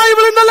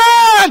revival in the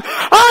land.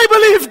 I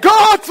believe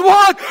God's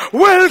word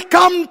will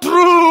come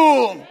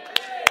true.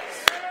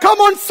 Come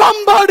on,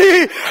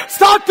 somebody,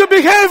 start to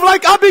behave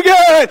like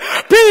Abigail.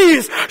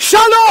 Peace,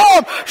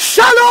 shalom,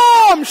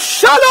 shalom,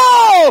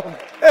 shalom.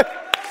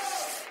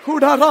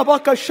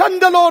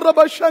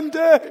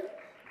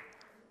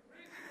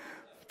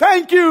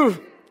 Thank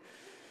you.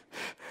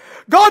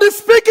 God is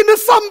speaking to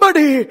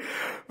somebody.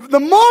 The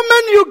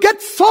moment you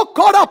get so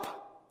caught up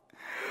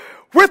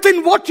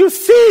within what you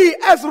see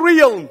as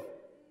real,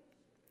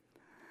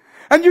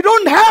 and you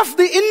don't have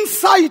the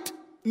insight,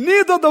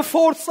 neither the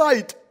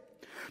foresight,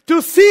 to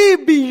see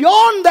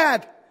beyond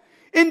that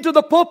into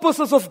the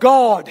purposes of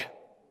God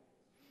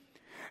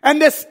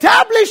and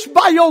establish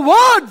by your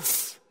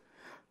words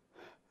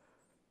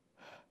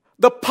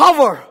the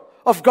power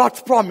of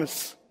God's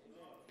promise,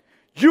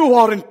 you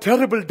are in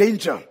terrible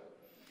danger.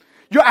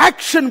 Your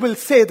action will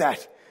say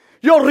that.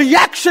 Your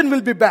reaction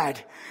will be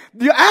bad.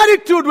 Your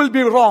attitude will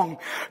be wrong.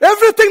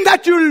 Everything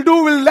that you will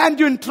do will land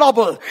you in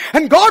trouble.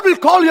 And God will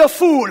call you a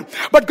fool.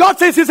 But God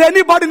says, is there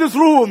anybody in this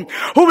room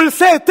who will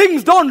say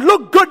things don't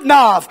look good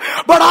now?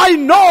 But I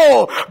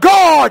know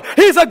God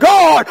is a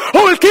God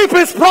who will keep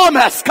His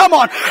promise. Come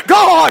on.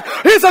 God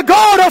is a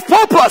God of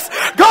purpose.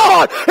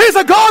 God is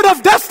a God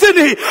of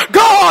destiny.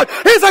 God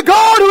is a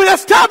God who will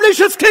establish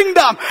His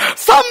kingdom.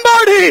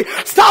 Somebody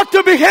start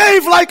to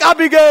behave like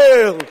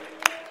Abigail.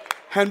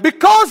 And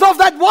because of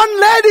that one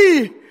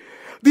lady,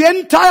 the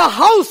entire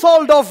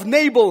household of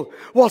Nabal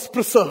was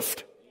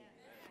preserved.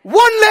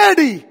 One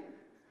lady.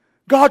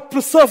 God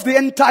preserved the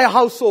entire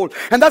household.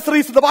 And that's the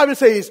reason the Bible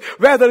says,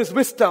 where there is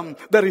wisdom,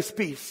 there is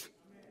peace.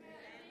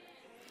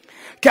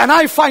 Can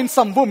I find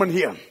some woman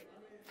here?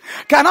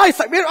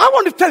 I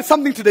want to tell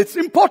something today. It's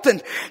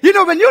important. You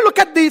know, when you look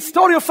at the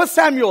story of 1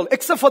 Samuel,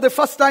 except for the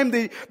first time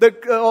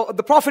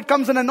the prophet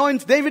comes and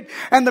anoints David,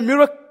 and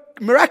the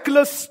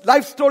miraculous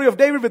life story of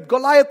David with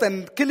Goliath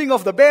and killing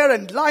of the bear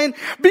and lion.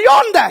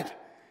 Beyond that,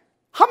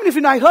 how many of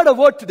you know, I heard a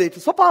word today,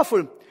 it's so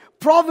powerful.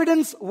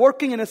 Providence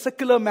working in a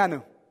secular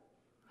manner.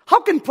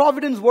 How can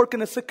providence work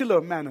in a secular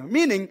manner?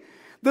 Meaning,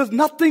 there's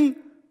nothing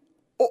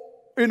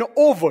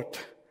overt.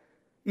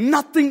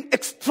 Nothing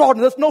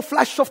extraordinary. There's no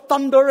flash of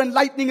thunder and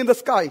lightning in the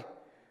sky.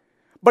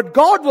 But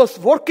God was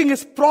working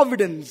His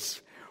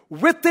providence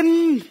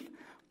within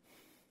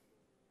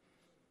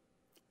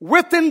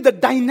the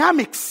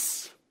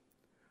dynamics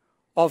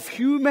of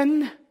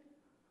human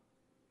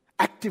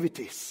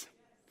activities.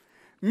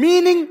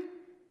 Meaning,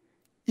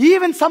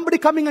 even somebody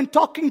coming and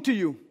talking to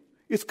you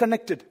is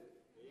connected.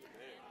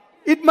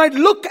 It might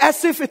look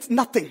as if it's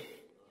nothing.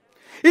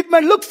 It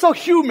might look so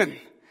human.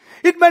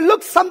 It might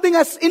look something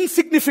as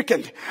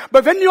insignificant.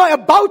 But when you are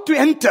about to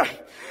enter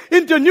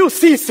into a new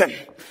season,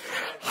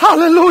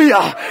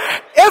 hallelujah,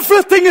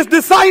 everything is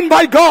designed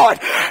by God.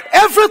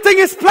 Everything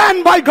is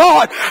planned by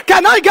God.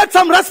 Can I get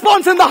some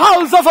response in the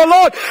house of the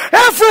Lord?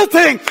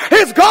 Everything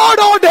is God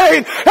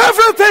ordained.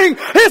 Everything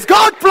is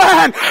God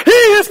planned.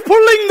 He is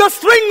pulling the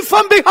strings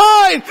from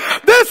behind.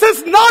 This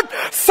is not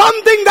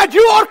something that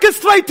you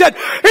orchestrated.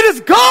 It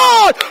is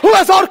God who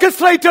has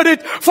orchestrated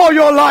it for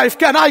your life.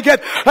 Can I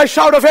get a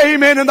shout of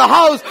amen in the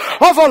house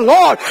of the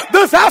Lord?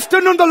 This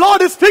afternoon the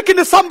Lord is speaking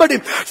to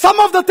somebody. Some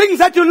of the things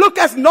that you look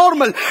as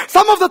normal,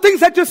 some of the things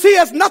that you see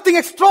as nothing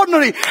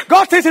extraordinary,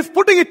 God says He's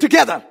putting it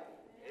together.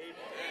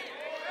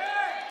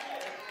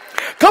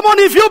 Come on,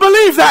 if you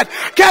believe that,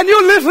 can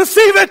you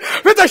receive it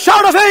with a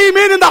shout of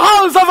amen in the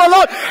house of the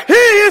Lord? He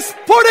is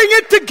putting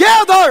it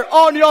together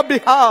on your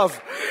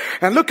behalf.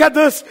 And look at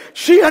this.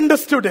 She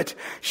understood it.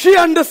 She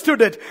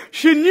understood it.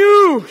 She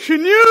knew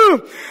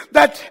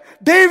that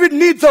David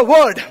needs a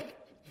word.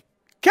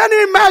 Can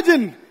you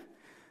imagine?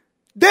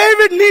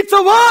 David needs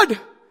a word.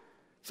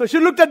 So she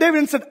looked at David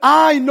and said,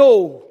 I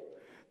know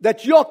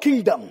that your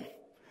kingdom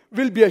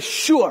will be a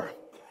sure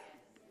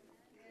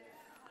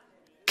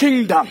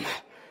kingdom.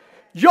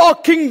 Your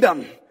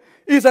kingdom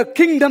is a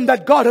kingdom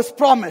that God has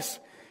promised.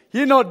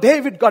 You know,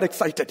 David got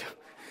excited.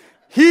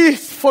 He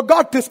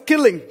forgot his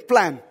killing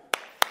plan.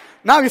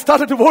 Now he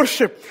started to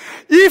worship.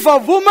 If a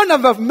woman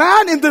and a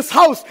man in this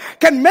house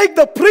can make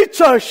the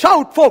preacher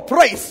shout for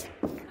praise.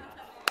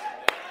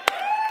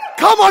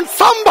 Come on,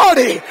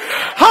 somebody.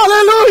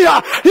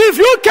 Hallelujah. If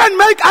you can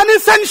make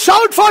Anison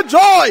shout for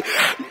joy.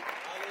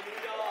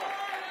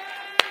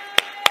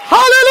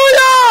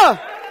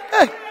 Hallelujah.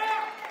 Hey.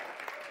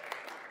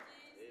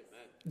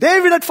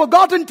 David had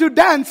forgotten to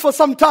dance for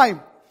some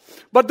time.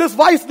 But this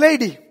wise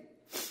lady,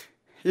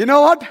 You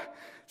know what?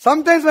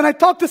 Sometimes when I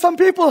talk to some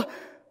people,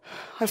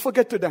 I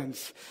forget to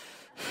dance.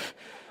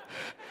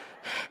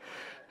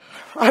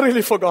 I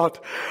really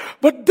forgot.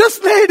 But this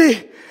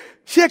lady,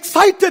 she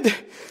excited.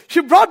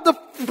 She brought the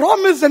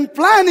promise and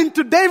plan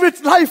into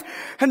David's life.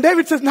 And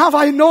David says, now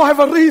I know I have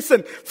a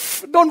reason.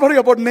 Don't worry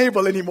about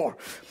Nabal anymore.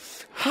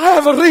 I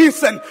have a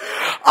reason.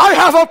 I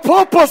have a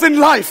purpose in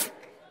life.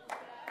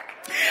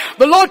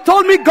 The Lord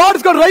told me God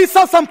is going to raise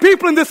up some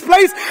people in this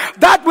place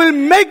that will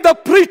make the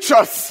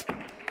preachers,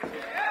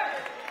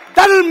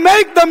 that will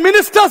make the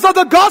ministers of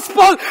the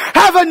gospel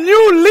have a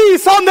new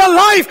lease on their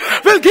life,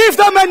 will give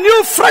them a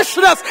new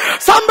freshness.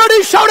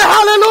 Somebody shout a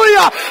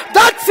hallelujah.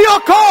 That's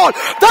your call.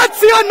 That's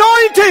the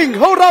anointing.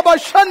 Oh, Rabba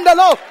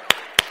Shandalo.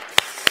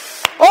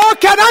 Oh,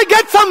 can I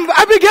get some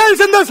Abigails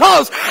in this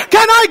house?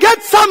 Can I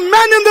get some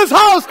men in this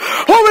house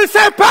who will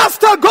say,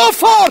 Pastor, go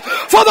forth,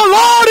 for the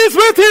Lord is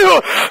with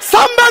you.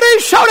 Somebody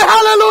shout a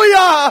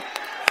hallelujah.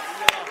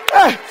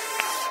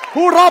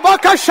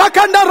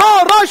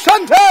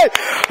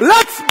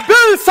 Let's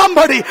build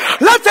somebody.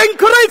 Let's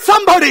encourage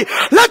somebody.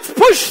 Let's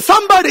push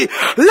somebody.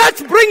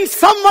 Let's bring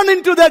someone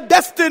into their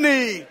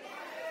destiny.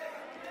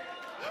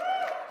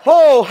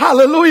 Oh,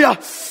 hallelujah.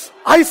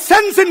 I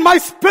sense in my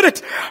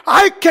spirit,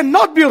 I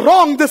cannot be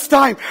wrong this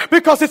time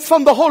because it's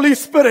from the Holy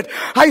Spirit.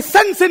 I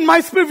sense in my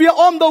spirit we are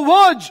on the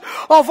verge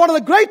of one of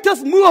the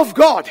greatest move of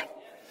God.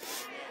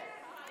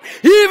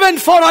 Even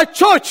for our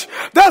church,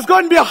 there's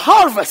going to be a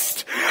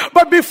harvest.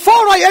 But before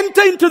I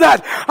enter into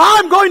that,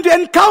 I'm going to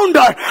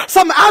encounter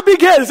some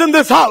Abigails in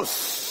this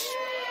house.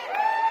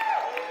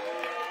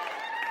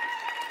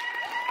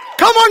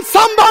 Come on,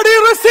 somebody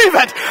receive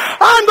it.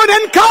 I'm going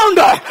to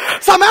encounter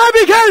some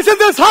Abigails in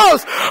this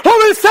house who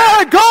will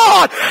say,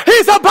 God,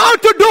 He's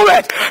about to do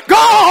it.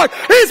 God,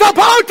 He's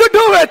about to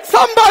do it.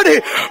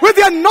 Somebody with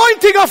the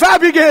anointing of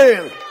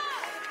Abigail.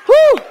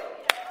 Whew.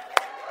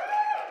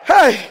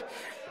 Hey,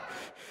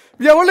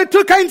 we have only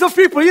two kinds of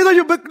people. Either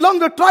you belong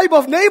to the tribe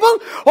of Nabal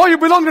or you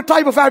belong to the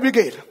tribe of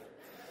Abigail.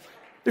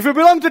 If you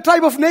belong to the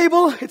tribe of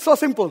Nabal, it's so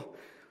simple.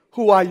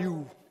 Who are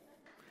you?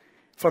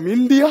 From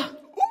India?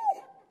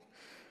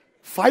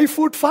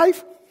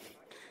 5'5"?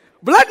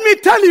 But let me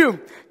tell you,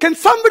 can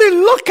somebody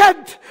look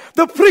at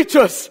the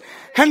preachers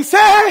and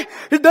say,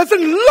 it doesn't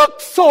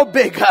look so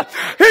big.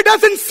 It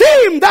doesn't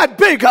seem that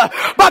big.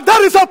 But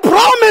there is a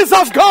promise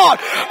of God.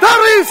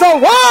 There is a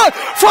word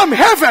from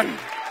heaven.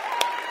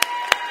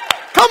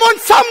 Come on,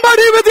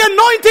 somebody with the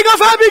anointing of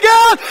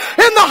Abigail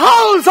in the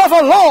house of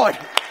our Lord.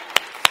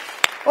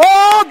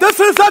 Oh, this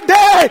is a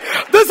day.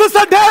 This is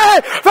a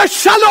day where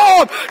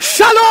Shalom,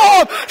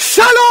 Shalom,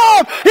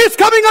 Shalom is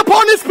coming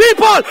upon His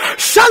people.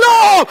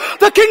 Shalom.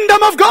 The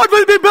kingdom of God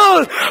will be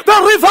built. The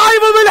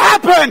revival will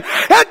happen.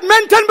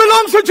 Edmonton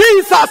belongs to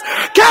Jesus.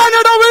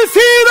 Canada will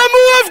see the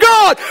move of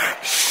God.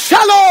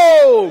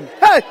 Shalom.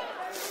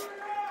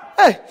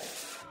 Hey.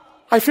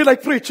 I feel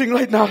like preaching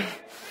right now.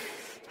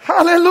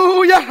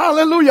 Hallelujah,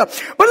 hallelujah.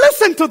 But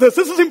listen to this.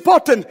 This is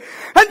important.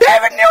 And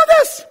David knew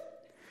this.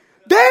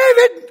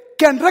 David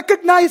can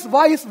recognize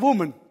wise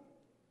woman.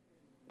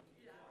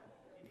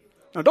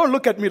 Now don't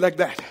look at me like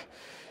that.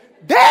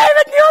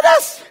 David knew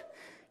this.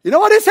 You know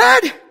what he said?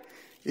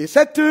 He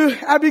said to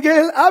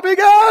Abigail,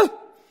 Abigail,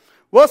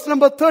 verse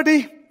number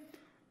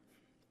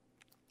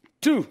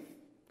 32.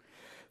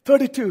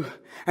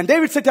 And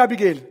David said to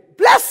Abigail,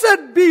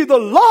 blessed be the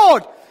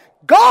Lord,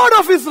 God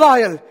of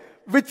Israel,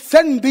 which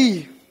sent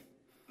thee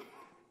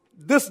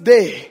this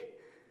day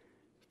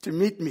to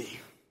meet me.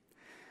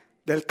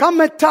 There'll come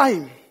a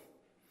time,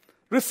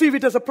 receive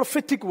it as a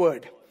prophetic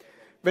word,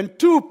 when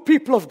two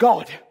people of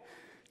God,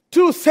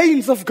 two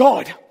saints of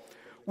God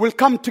will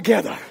come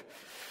together.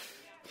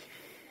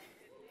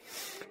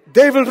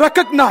 They will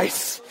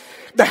recognize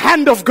the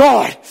hand of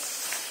God.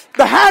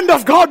 The hand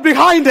of God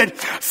behind it.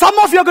 Some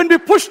of you are going to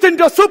be pushed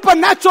into a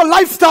supernatural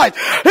lifestyle.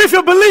 If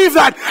you believe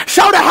that,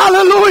 shout a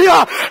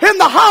hallelujah in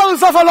the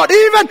house of our Lord.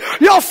 Even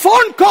your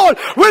phone call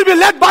will be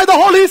led by the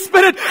Holy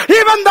Spirit.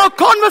 Even the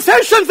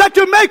conversations that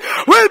you make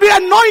will be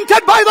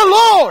anointed by the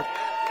Lord.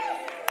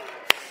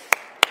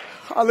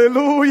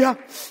 Hallelujah.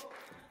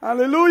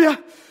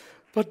 Hallelujah.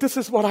 But this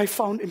is what I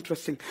found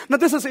interesting. Now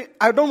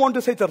I don't want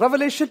to say it's a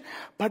revelation,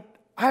 but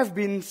I have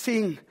been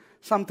seeing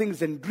some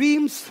things in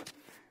dreams,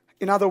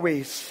 in other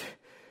ways.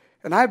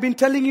 And I've been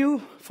telling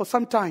you for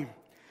some time,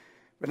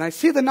 when I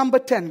see the number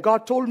 10,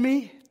 God told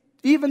me,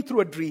 even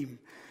through a dream,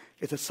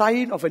 it's a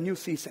sign of a new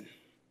season.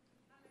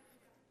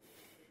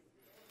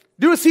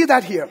 Do you see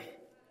that here?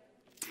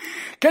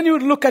 Can you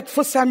look at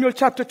 1 Samuel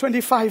chapter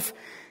 25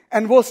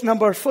 and verse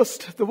number 5,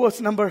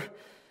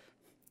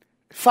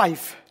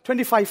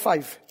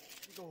 25:5.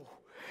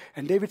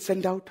 And David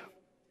sent out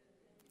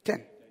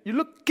 10.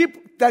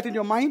 Keep that in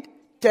your mind,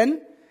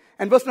 10.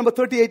 And verse number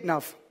 38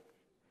 now.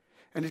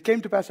 And it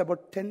came to pass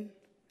about 10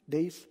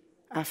 days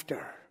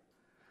after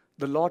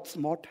the Lord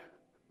smote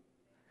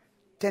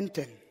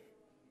 10:10.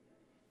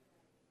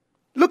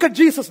 Look at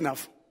Jesus now.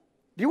 Do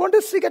you want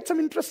to get some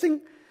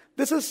interesting?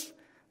 This is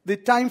the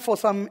time for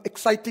some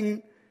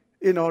exciting,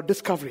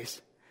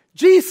 discoveries.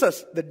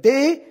 Jesus, the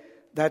day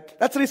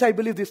That's the reason I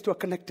believe these two are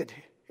connected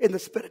in the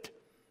spirit.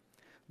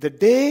 The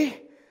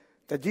day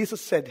that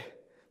Jesus said,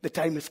 the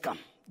time has come.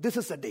 This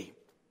is the day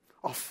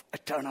of a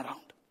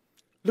turnaround.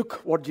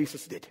 Look what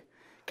Jesus did.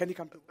 Can you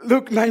come to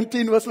Luke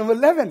 19, verse number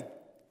 11?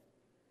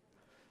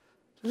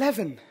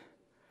 11.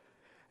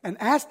 And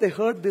as they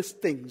heard these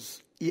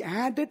things, he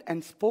added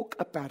and spoke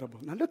a parable.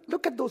 Now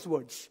look at those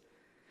words.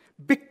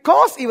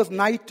 Because he was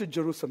nigh to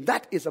Jerusalem,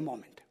 that is a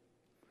moment.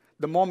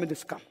 The moment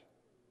is come.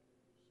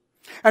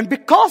 And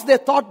because they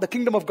thought the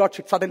kingdom of God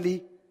should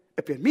suddenly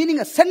appear, meaning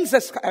a sense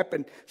has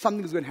happened,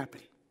 something is going to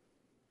happen.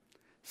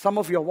 Some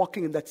of you are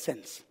walking in that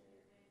sense.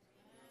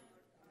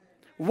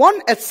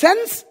 One, a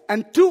sense,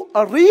 and two,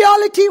 a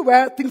reality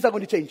where things are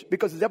going to change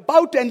because he's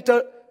about to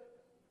enter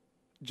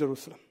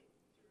Jerusalem.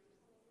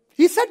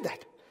 He said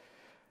that.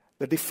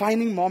 The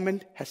defining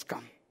moment has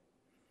come.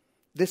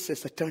 This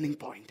is a turning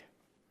point.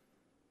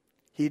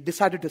 He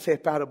decided to say a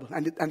parable.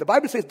 And the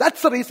Bible says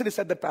that's the reason he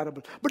said the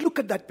parable. But look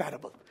at that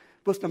parable.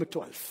 Verse number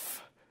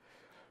 12.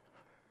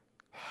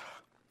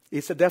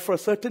 He said, therefore a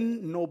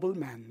certain noble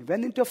man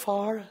went into a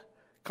far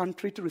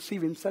country to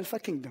receive himself a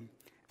kingdom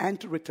and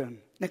to return.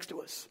 Next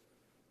verse.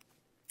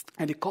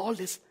 And he called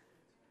his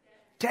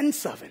 10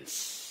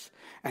 servants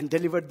and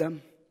delivered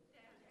them.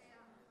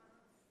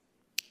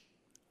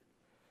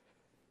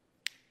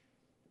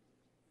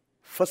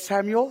 First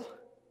Samuel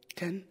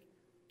 10:10.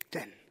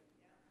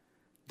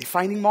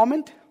 Defining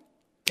moment,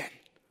 10.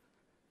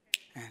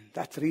 And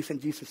that's the reason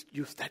Jesus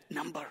used that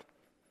number.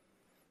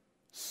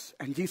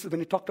 And Jesus, when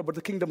he talked about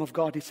the kingdom of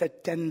God, he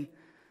said 10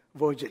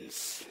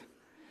 virgins.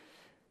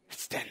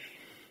 It's 10.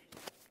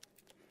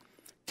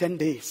 10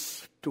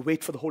 days to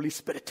wait for the Holy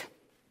Spirit.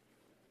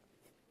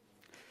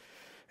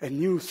 A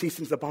new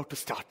season is about to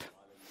start.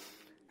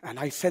 And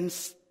I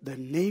sense the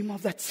name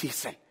of that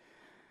season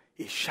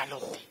is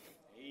Shalom.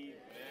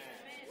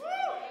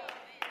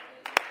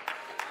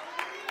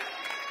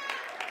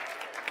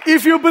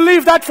 If you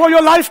believe that for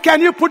your life, can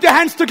you put your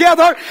hands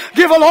together?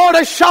 Give the Lord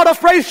a shout of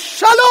praise.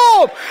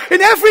 Shalom!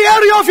 In every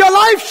area of your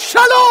life,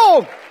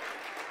 shalom!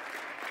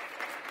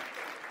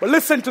 But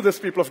listen to this,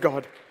 people of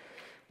God.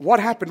 What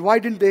happened? Why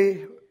didn't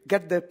they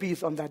get their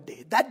peace on that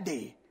day? That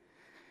day,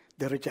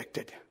 they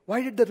rejected.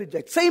 Why did they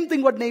reject? Same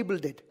thing what Nabal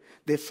did.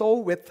 They saw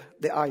with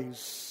their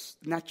eyes,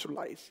 natural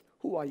eyes.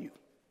 Who are you?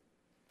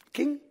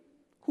 King?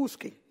 Who's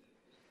king?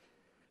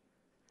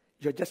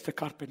 You're just a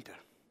carpenter.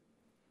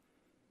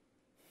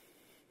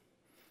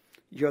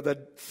 You're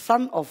the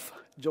son of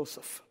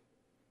Joseph.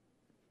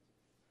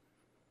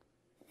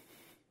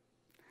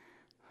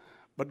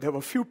 But there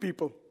were few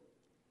people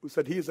who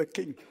said he is a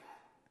king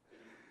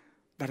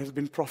that has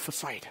been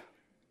prophesied.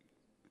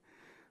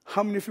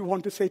 How many of you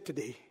want to say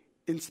today,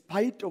 in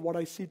spite of what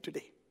I see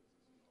today,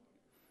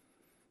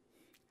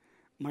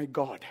 my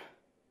God,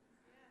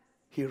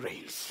 he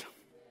reigns.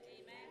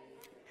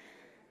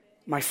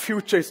 My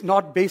future is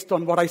not based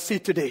on what I see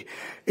today.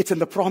 It's in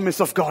the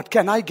promise of God.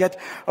 Can I get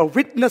a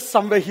witness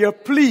somewhere here,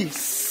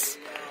 please?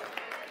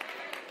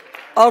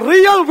 A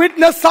real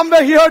witness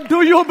somewhere here.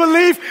 Do you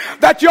believe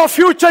that your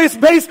future is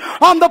based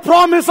on the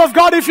promise of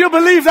God? If you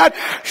believe that,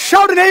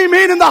 shout an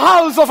amen in the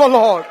house of the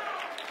Lord.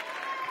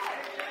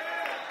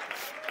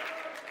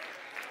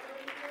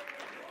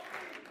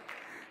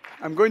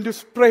 I'm going to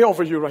pray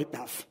over you right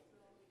now.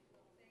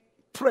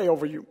 Pray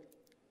over you.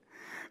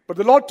 But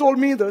the Lord told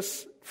me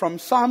this from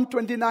Psalm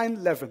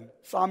 29:11.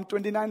 Psalm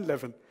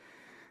 29:11.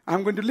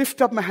 I'm going to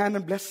lift up my hand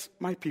and bless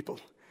my people.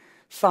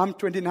 Psalm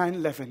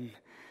 29:11.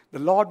 The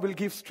Lord will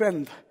give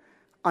strength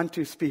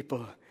unto his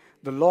people.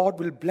 The Lord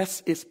will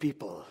bless his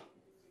people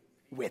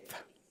with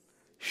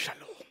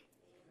shalom.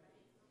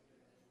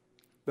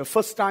 The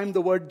first time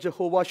the word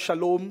Jehovah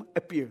Shalom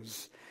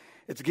appears,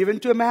 it's given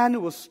to a man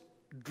who was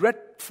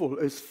dreadful,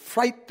 is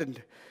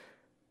frightened,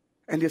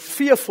 and is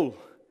fearful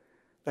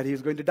that he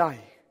is going to die.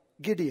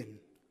 Gideon.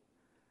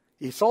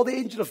 He saw the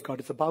angel of God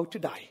is about to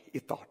die, he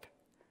thought.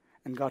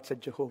 And God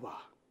said, Jehovah,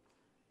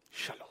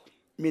 Shalom.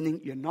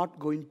 Meaning you're not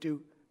going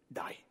to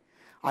die.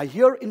 I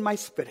hear in my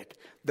spirit,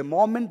 the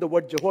moment the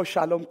word Jehovah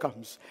Shalom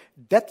comes,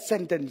 death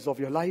sentence of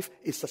your life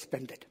is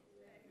suspended.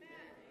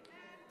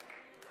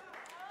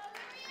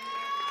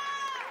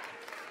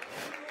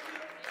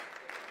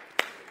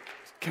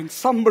 Can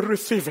somebody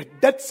receive it?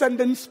 Death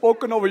sentence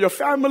spoken over your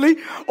family,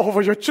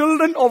 over your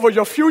children, over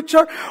your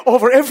future,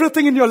 over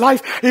everything in your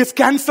life is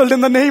cancelled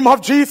in the name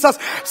of Jesus.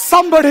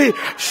 Somebody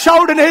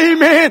shout an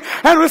amen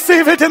and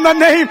receive it in the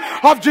name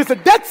of Jesus.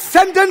 Death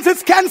sentence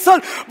is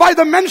cancelled by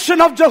the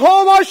mention of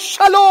Jehovah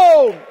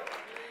Shalom.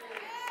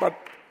 But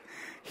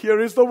here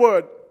is the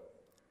word.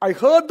 I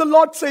heard the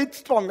Lord say it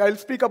strong. I'll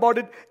speak about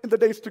it in the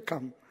days to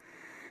come.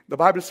 The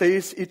Bible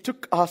says he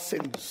took our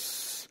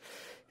sins.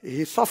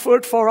 He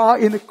suffered for our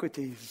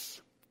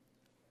iniquities.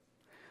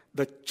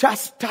 The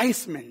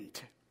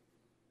chastisement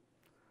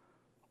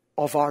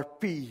of our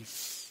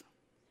peace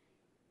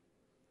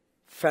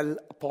fell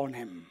upon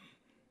him.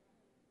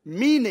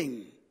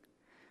 Meaning,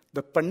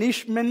 the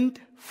punishment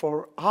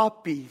for our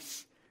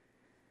peace,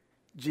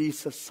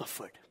 Jesus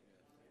suffered.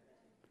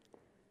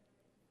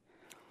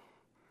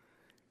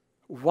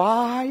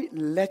 Why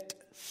let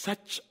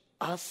such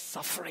a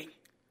suffering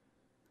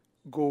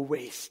go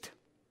waste?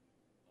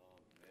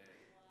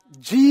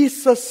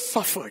 Jesus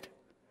suffered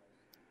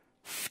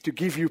to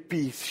give you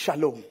peace.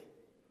 Shalom.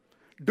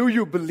 Do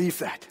you believe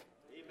that?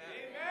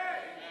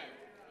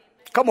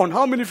 Come on,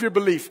 how many of you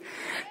believe?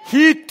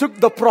 He took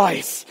the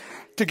price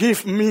to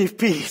give me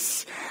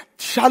peace.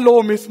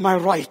 Shalom is my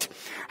right.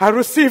 I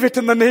receive it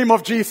in the name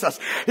of Jesus.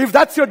 If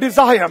that's your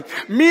desire,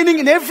 meaning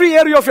in every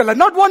area of your life,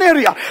 not one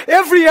area,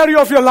 every area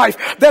of your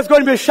life, there's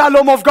going to be a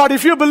shalom of God.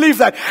 If you believe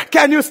that,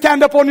 can you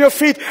stand up on your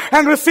feet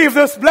and receive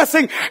this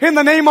blessing in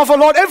the name of the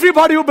Lord?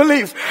 Everybody who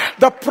believes,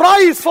 the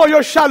price for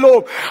your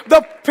shalom,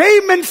 the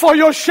payment for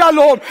your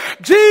shalom,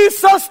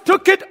 Jesus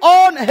took it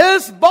on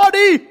his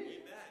body.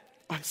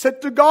 I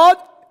said to God,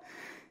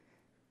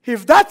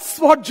 if that's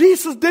what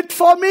Jesus did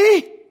for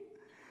me,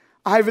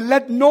 I will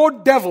let no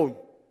devil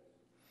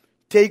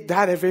take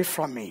that away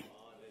from me.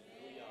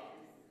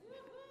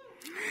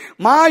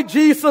 My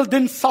Jesus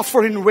didn't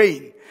suffer in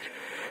vain.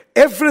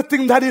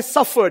 Everything that he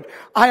suffered,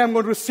 I am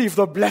going to receive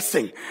the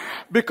blessing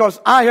because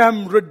I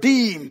am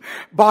redeemed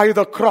by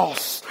the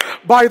cross,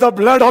 by the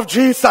blood of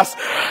Jesus.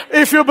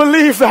 If you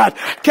believe that,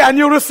 can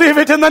you receive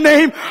it in the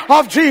name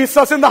of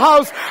Jesus in the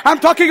house? I'm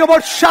talking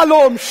about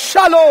shalom,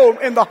 shalom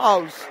in the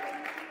house.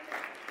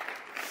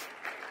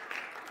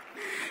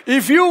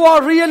 If you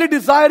are really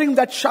desiring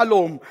that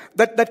shalom,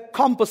 that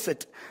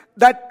composite,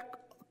 that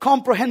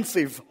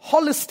comprehensive,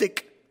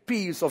 holistic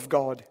peace of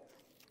God,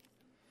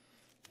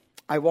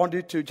 I want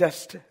you to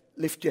just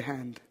lift your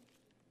hand.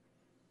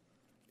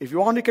 If you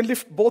want, you can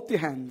lift both your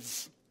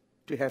hands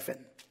to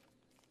heaven.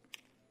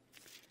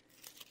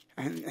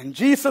 And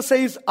Jesus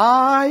says,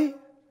 I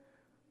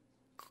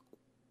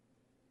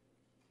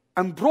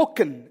am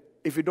broken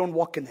if you don't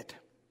walk in it.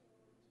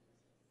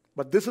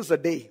 But this is a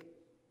day.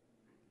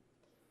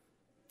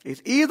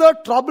 It's either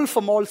trouble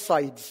from all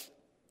sides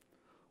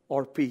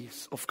or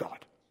peace of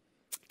God.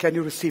 Can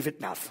you receive it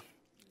now?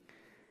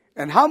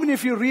 And how many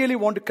of you really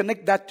want to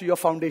connect that to your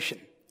foundation?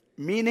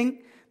 Meaning,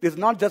 this is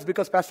not just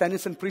because Pastor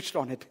Anison preached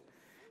on it.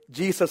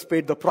 Jesus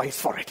paid the price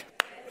for it.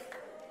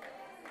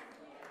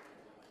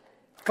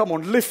 Come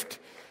on, lift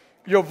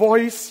your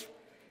voice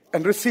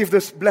and receive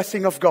this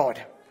blessing of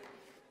God.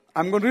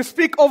 I'm going to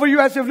speak over you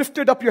as you've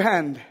lifted up your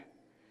hand.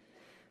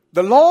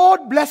 The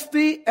Lord bless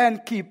thee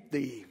and keep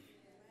thee.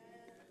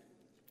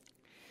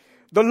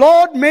 The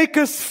Lord make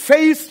his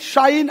face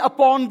shine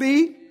upon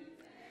thee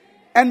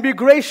and be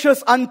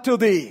gracious unto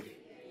thee.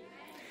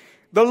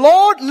 The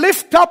Lord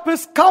lift up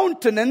his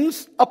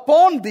countenance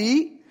upon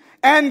thee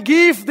and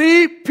give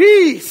thee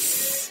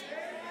peace.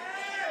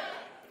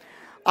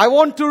 I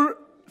want to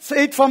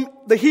say it from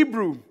the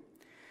Hebrew.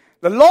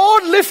 The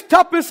Lord lift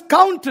up his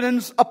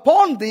countenance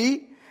upon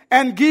thee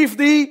and give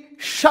thee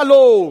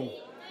shalom.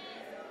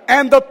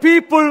 And the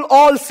people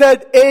all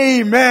said,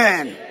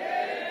 Amen.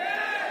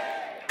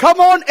 Come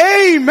on,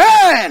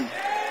 amen.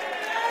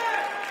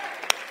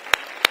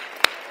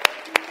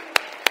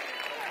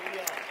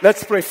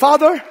 Let's pray.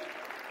 Father,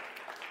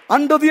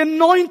 under the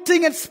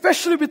anointing and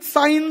especially with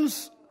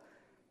signs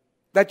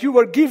that you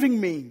were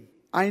giving me,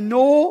 I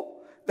know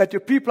that your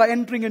people are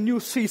entering a new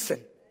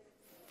season.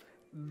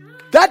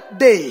 That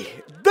day,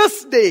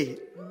 this day,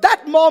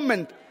 that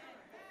moment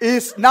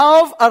is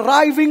now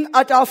arriving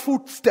at our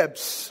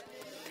footsteps.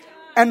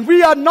 And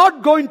we are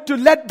not going to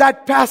let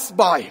that pass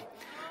by.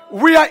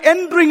 We are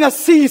entering a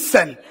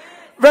season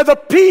where the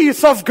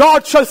peace of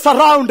God shall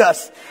surround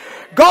us.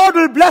 God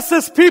will bless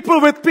his people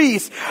with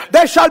peace.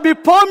 There shall be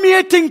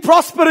permeating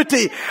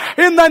prosperity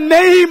in the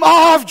name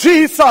of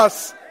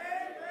Jesus.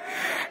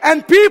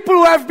 And people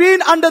who have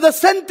been under the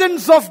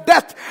sentence of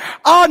death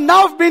are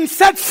now being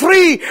set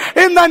free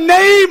in the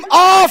name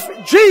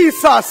of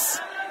Jesus.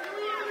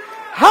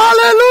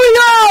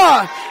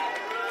 Hallelujah!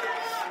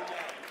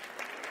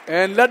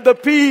 And let the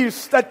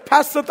peace that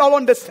passeth all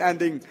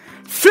understanding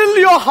fill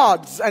your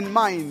hearts and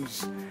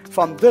minds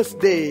from this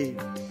day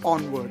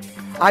onward.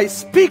 I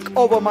speak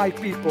over my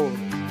people.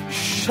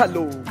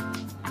 Shalom.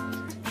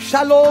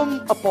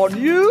 Shalom upon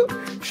you.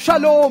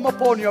 Shalom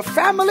upon your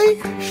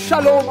family.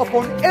 Shalom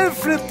upon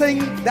everything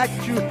that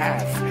you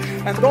have.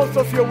 And those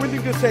of you are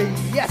willing to say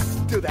yes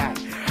to that,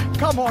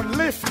 come on,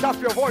 lift up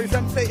your voice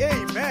and say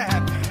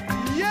amen.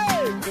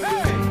 Yay!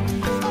 Hey!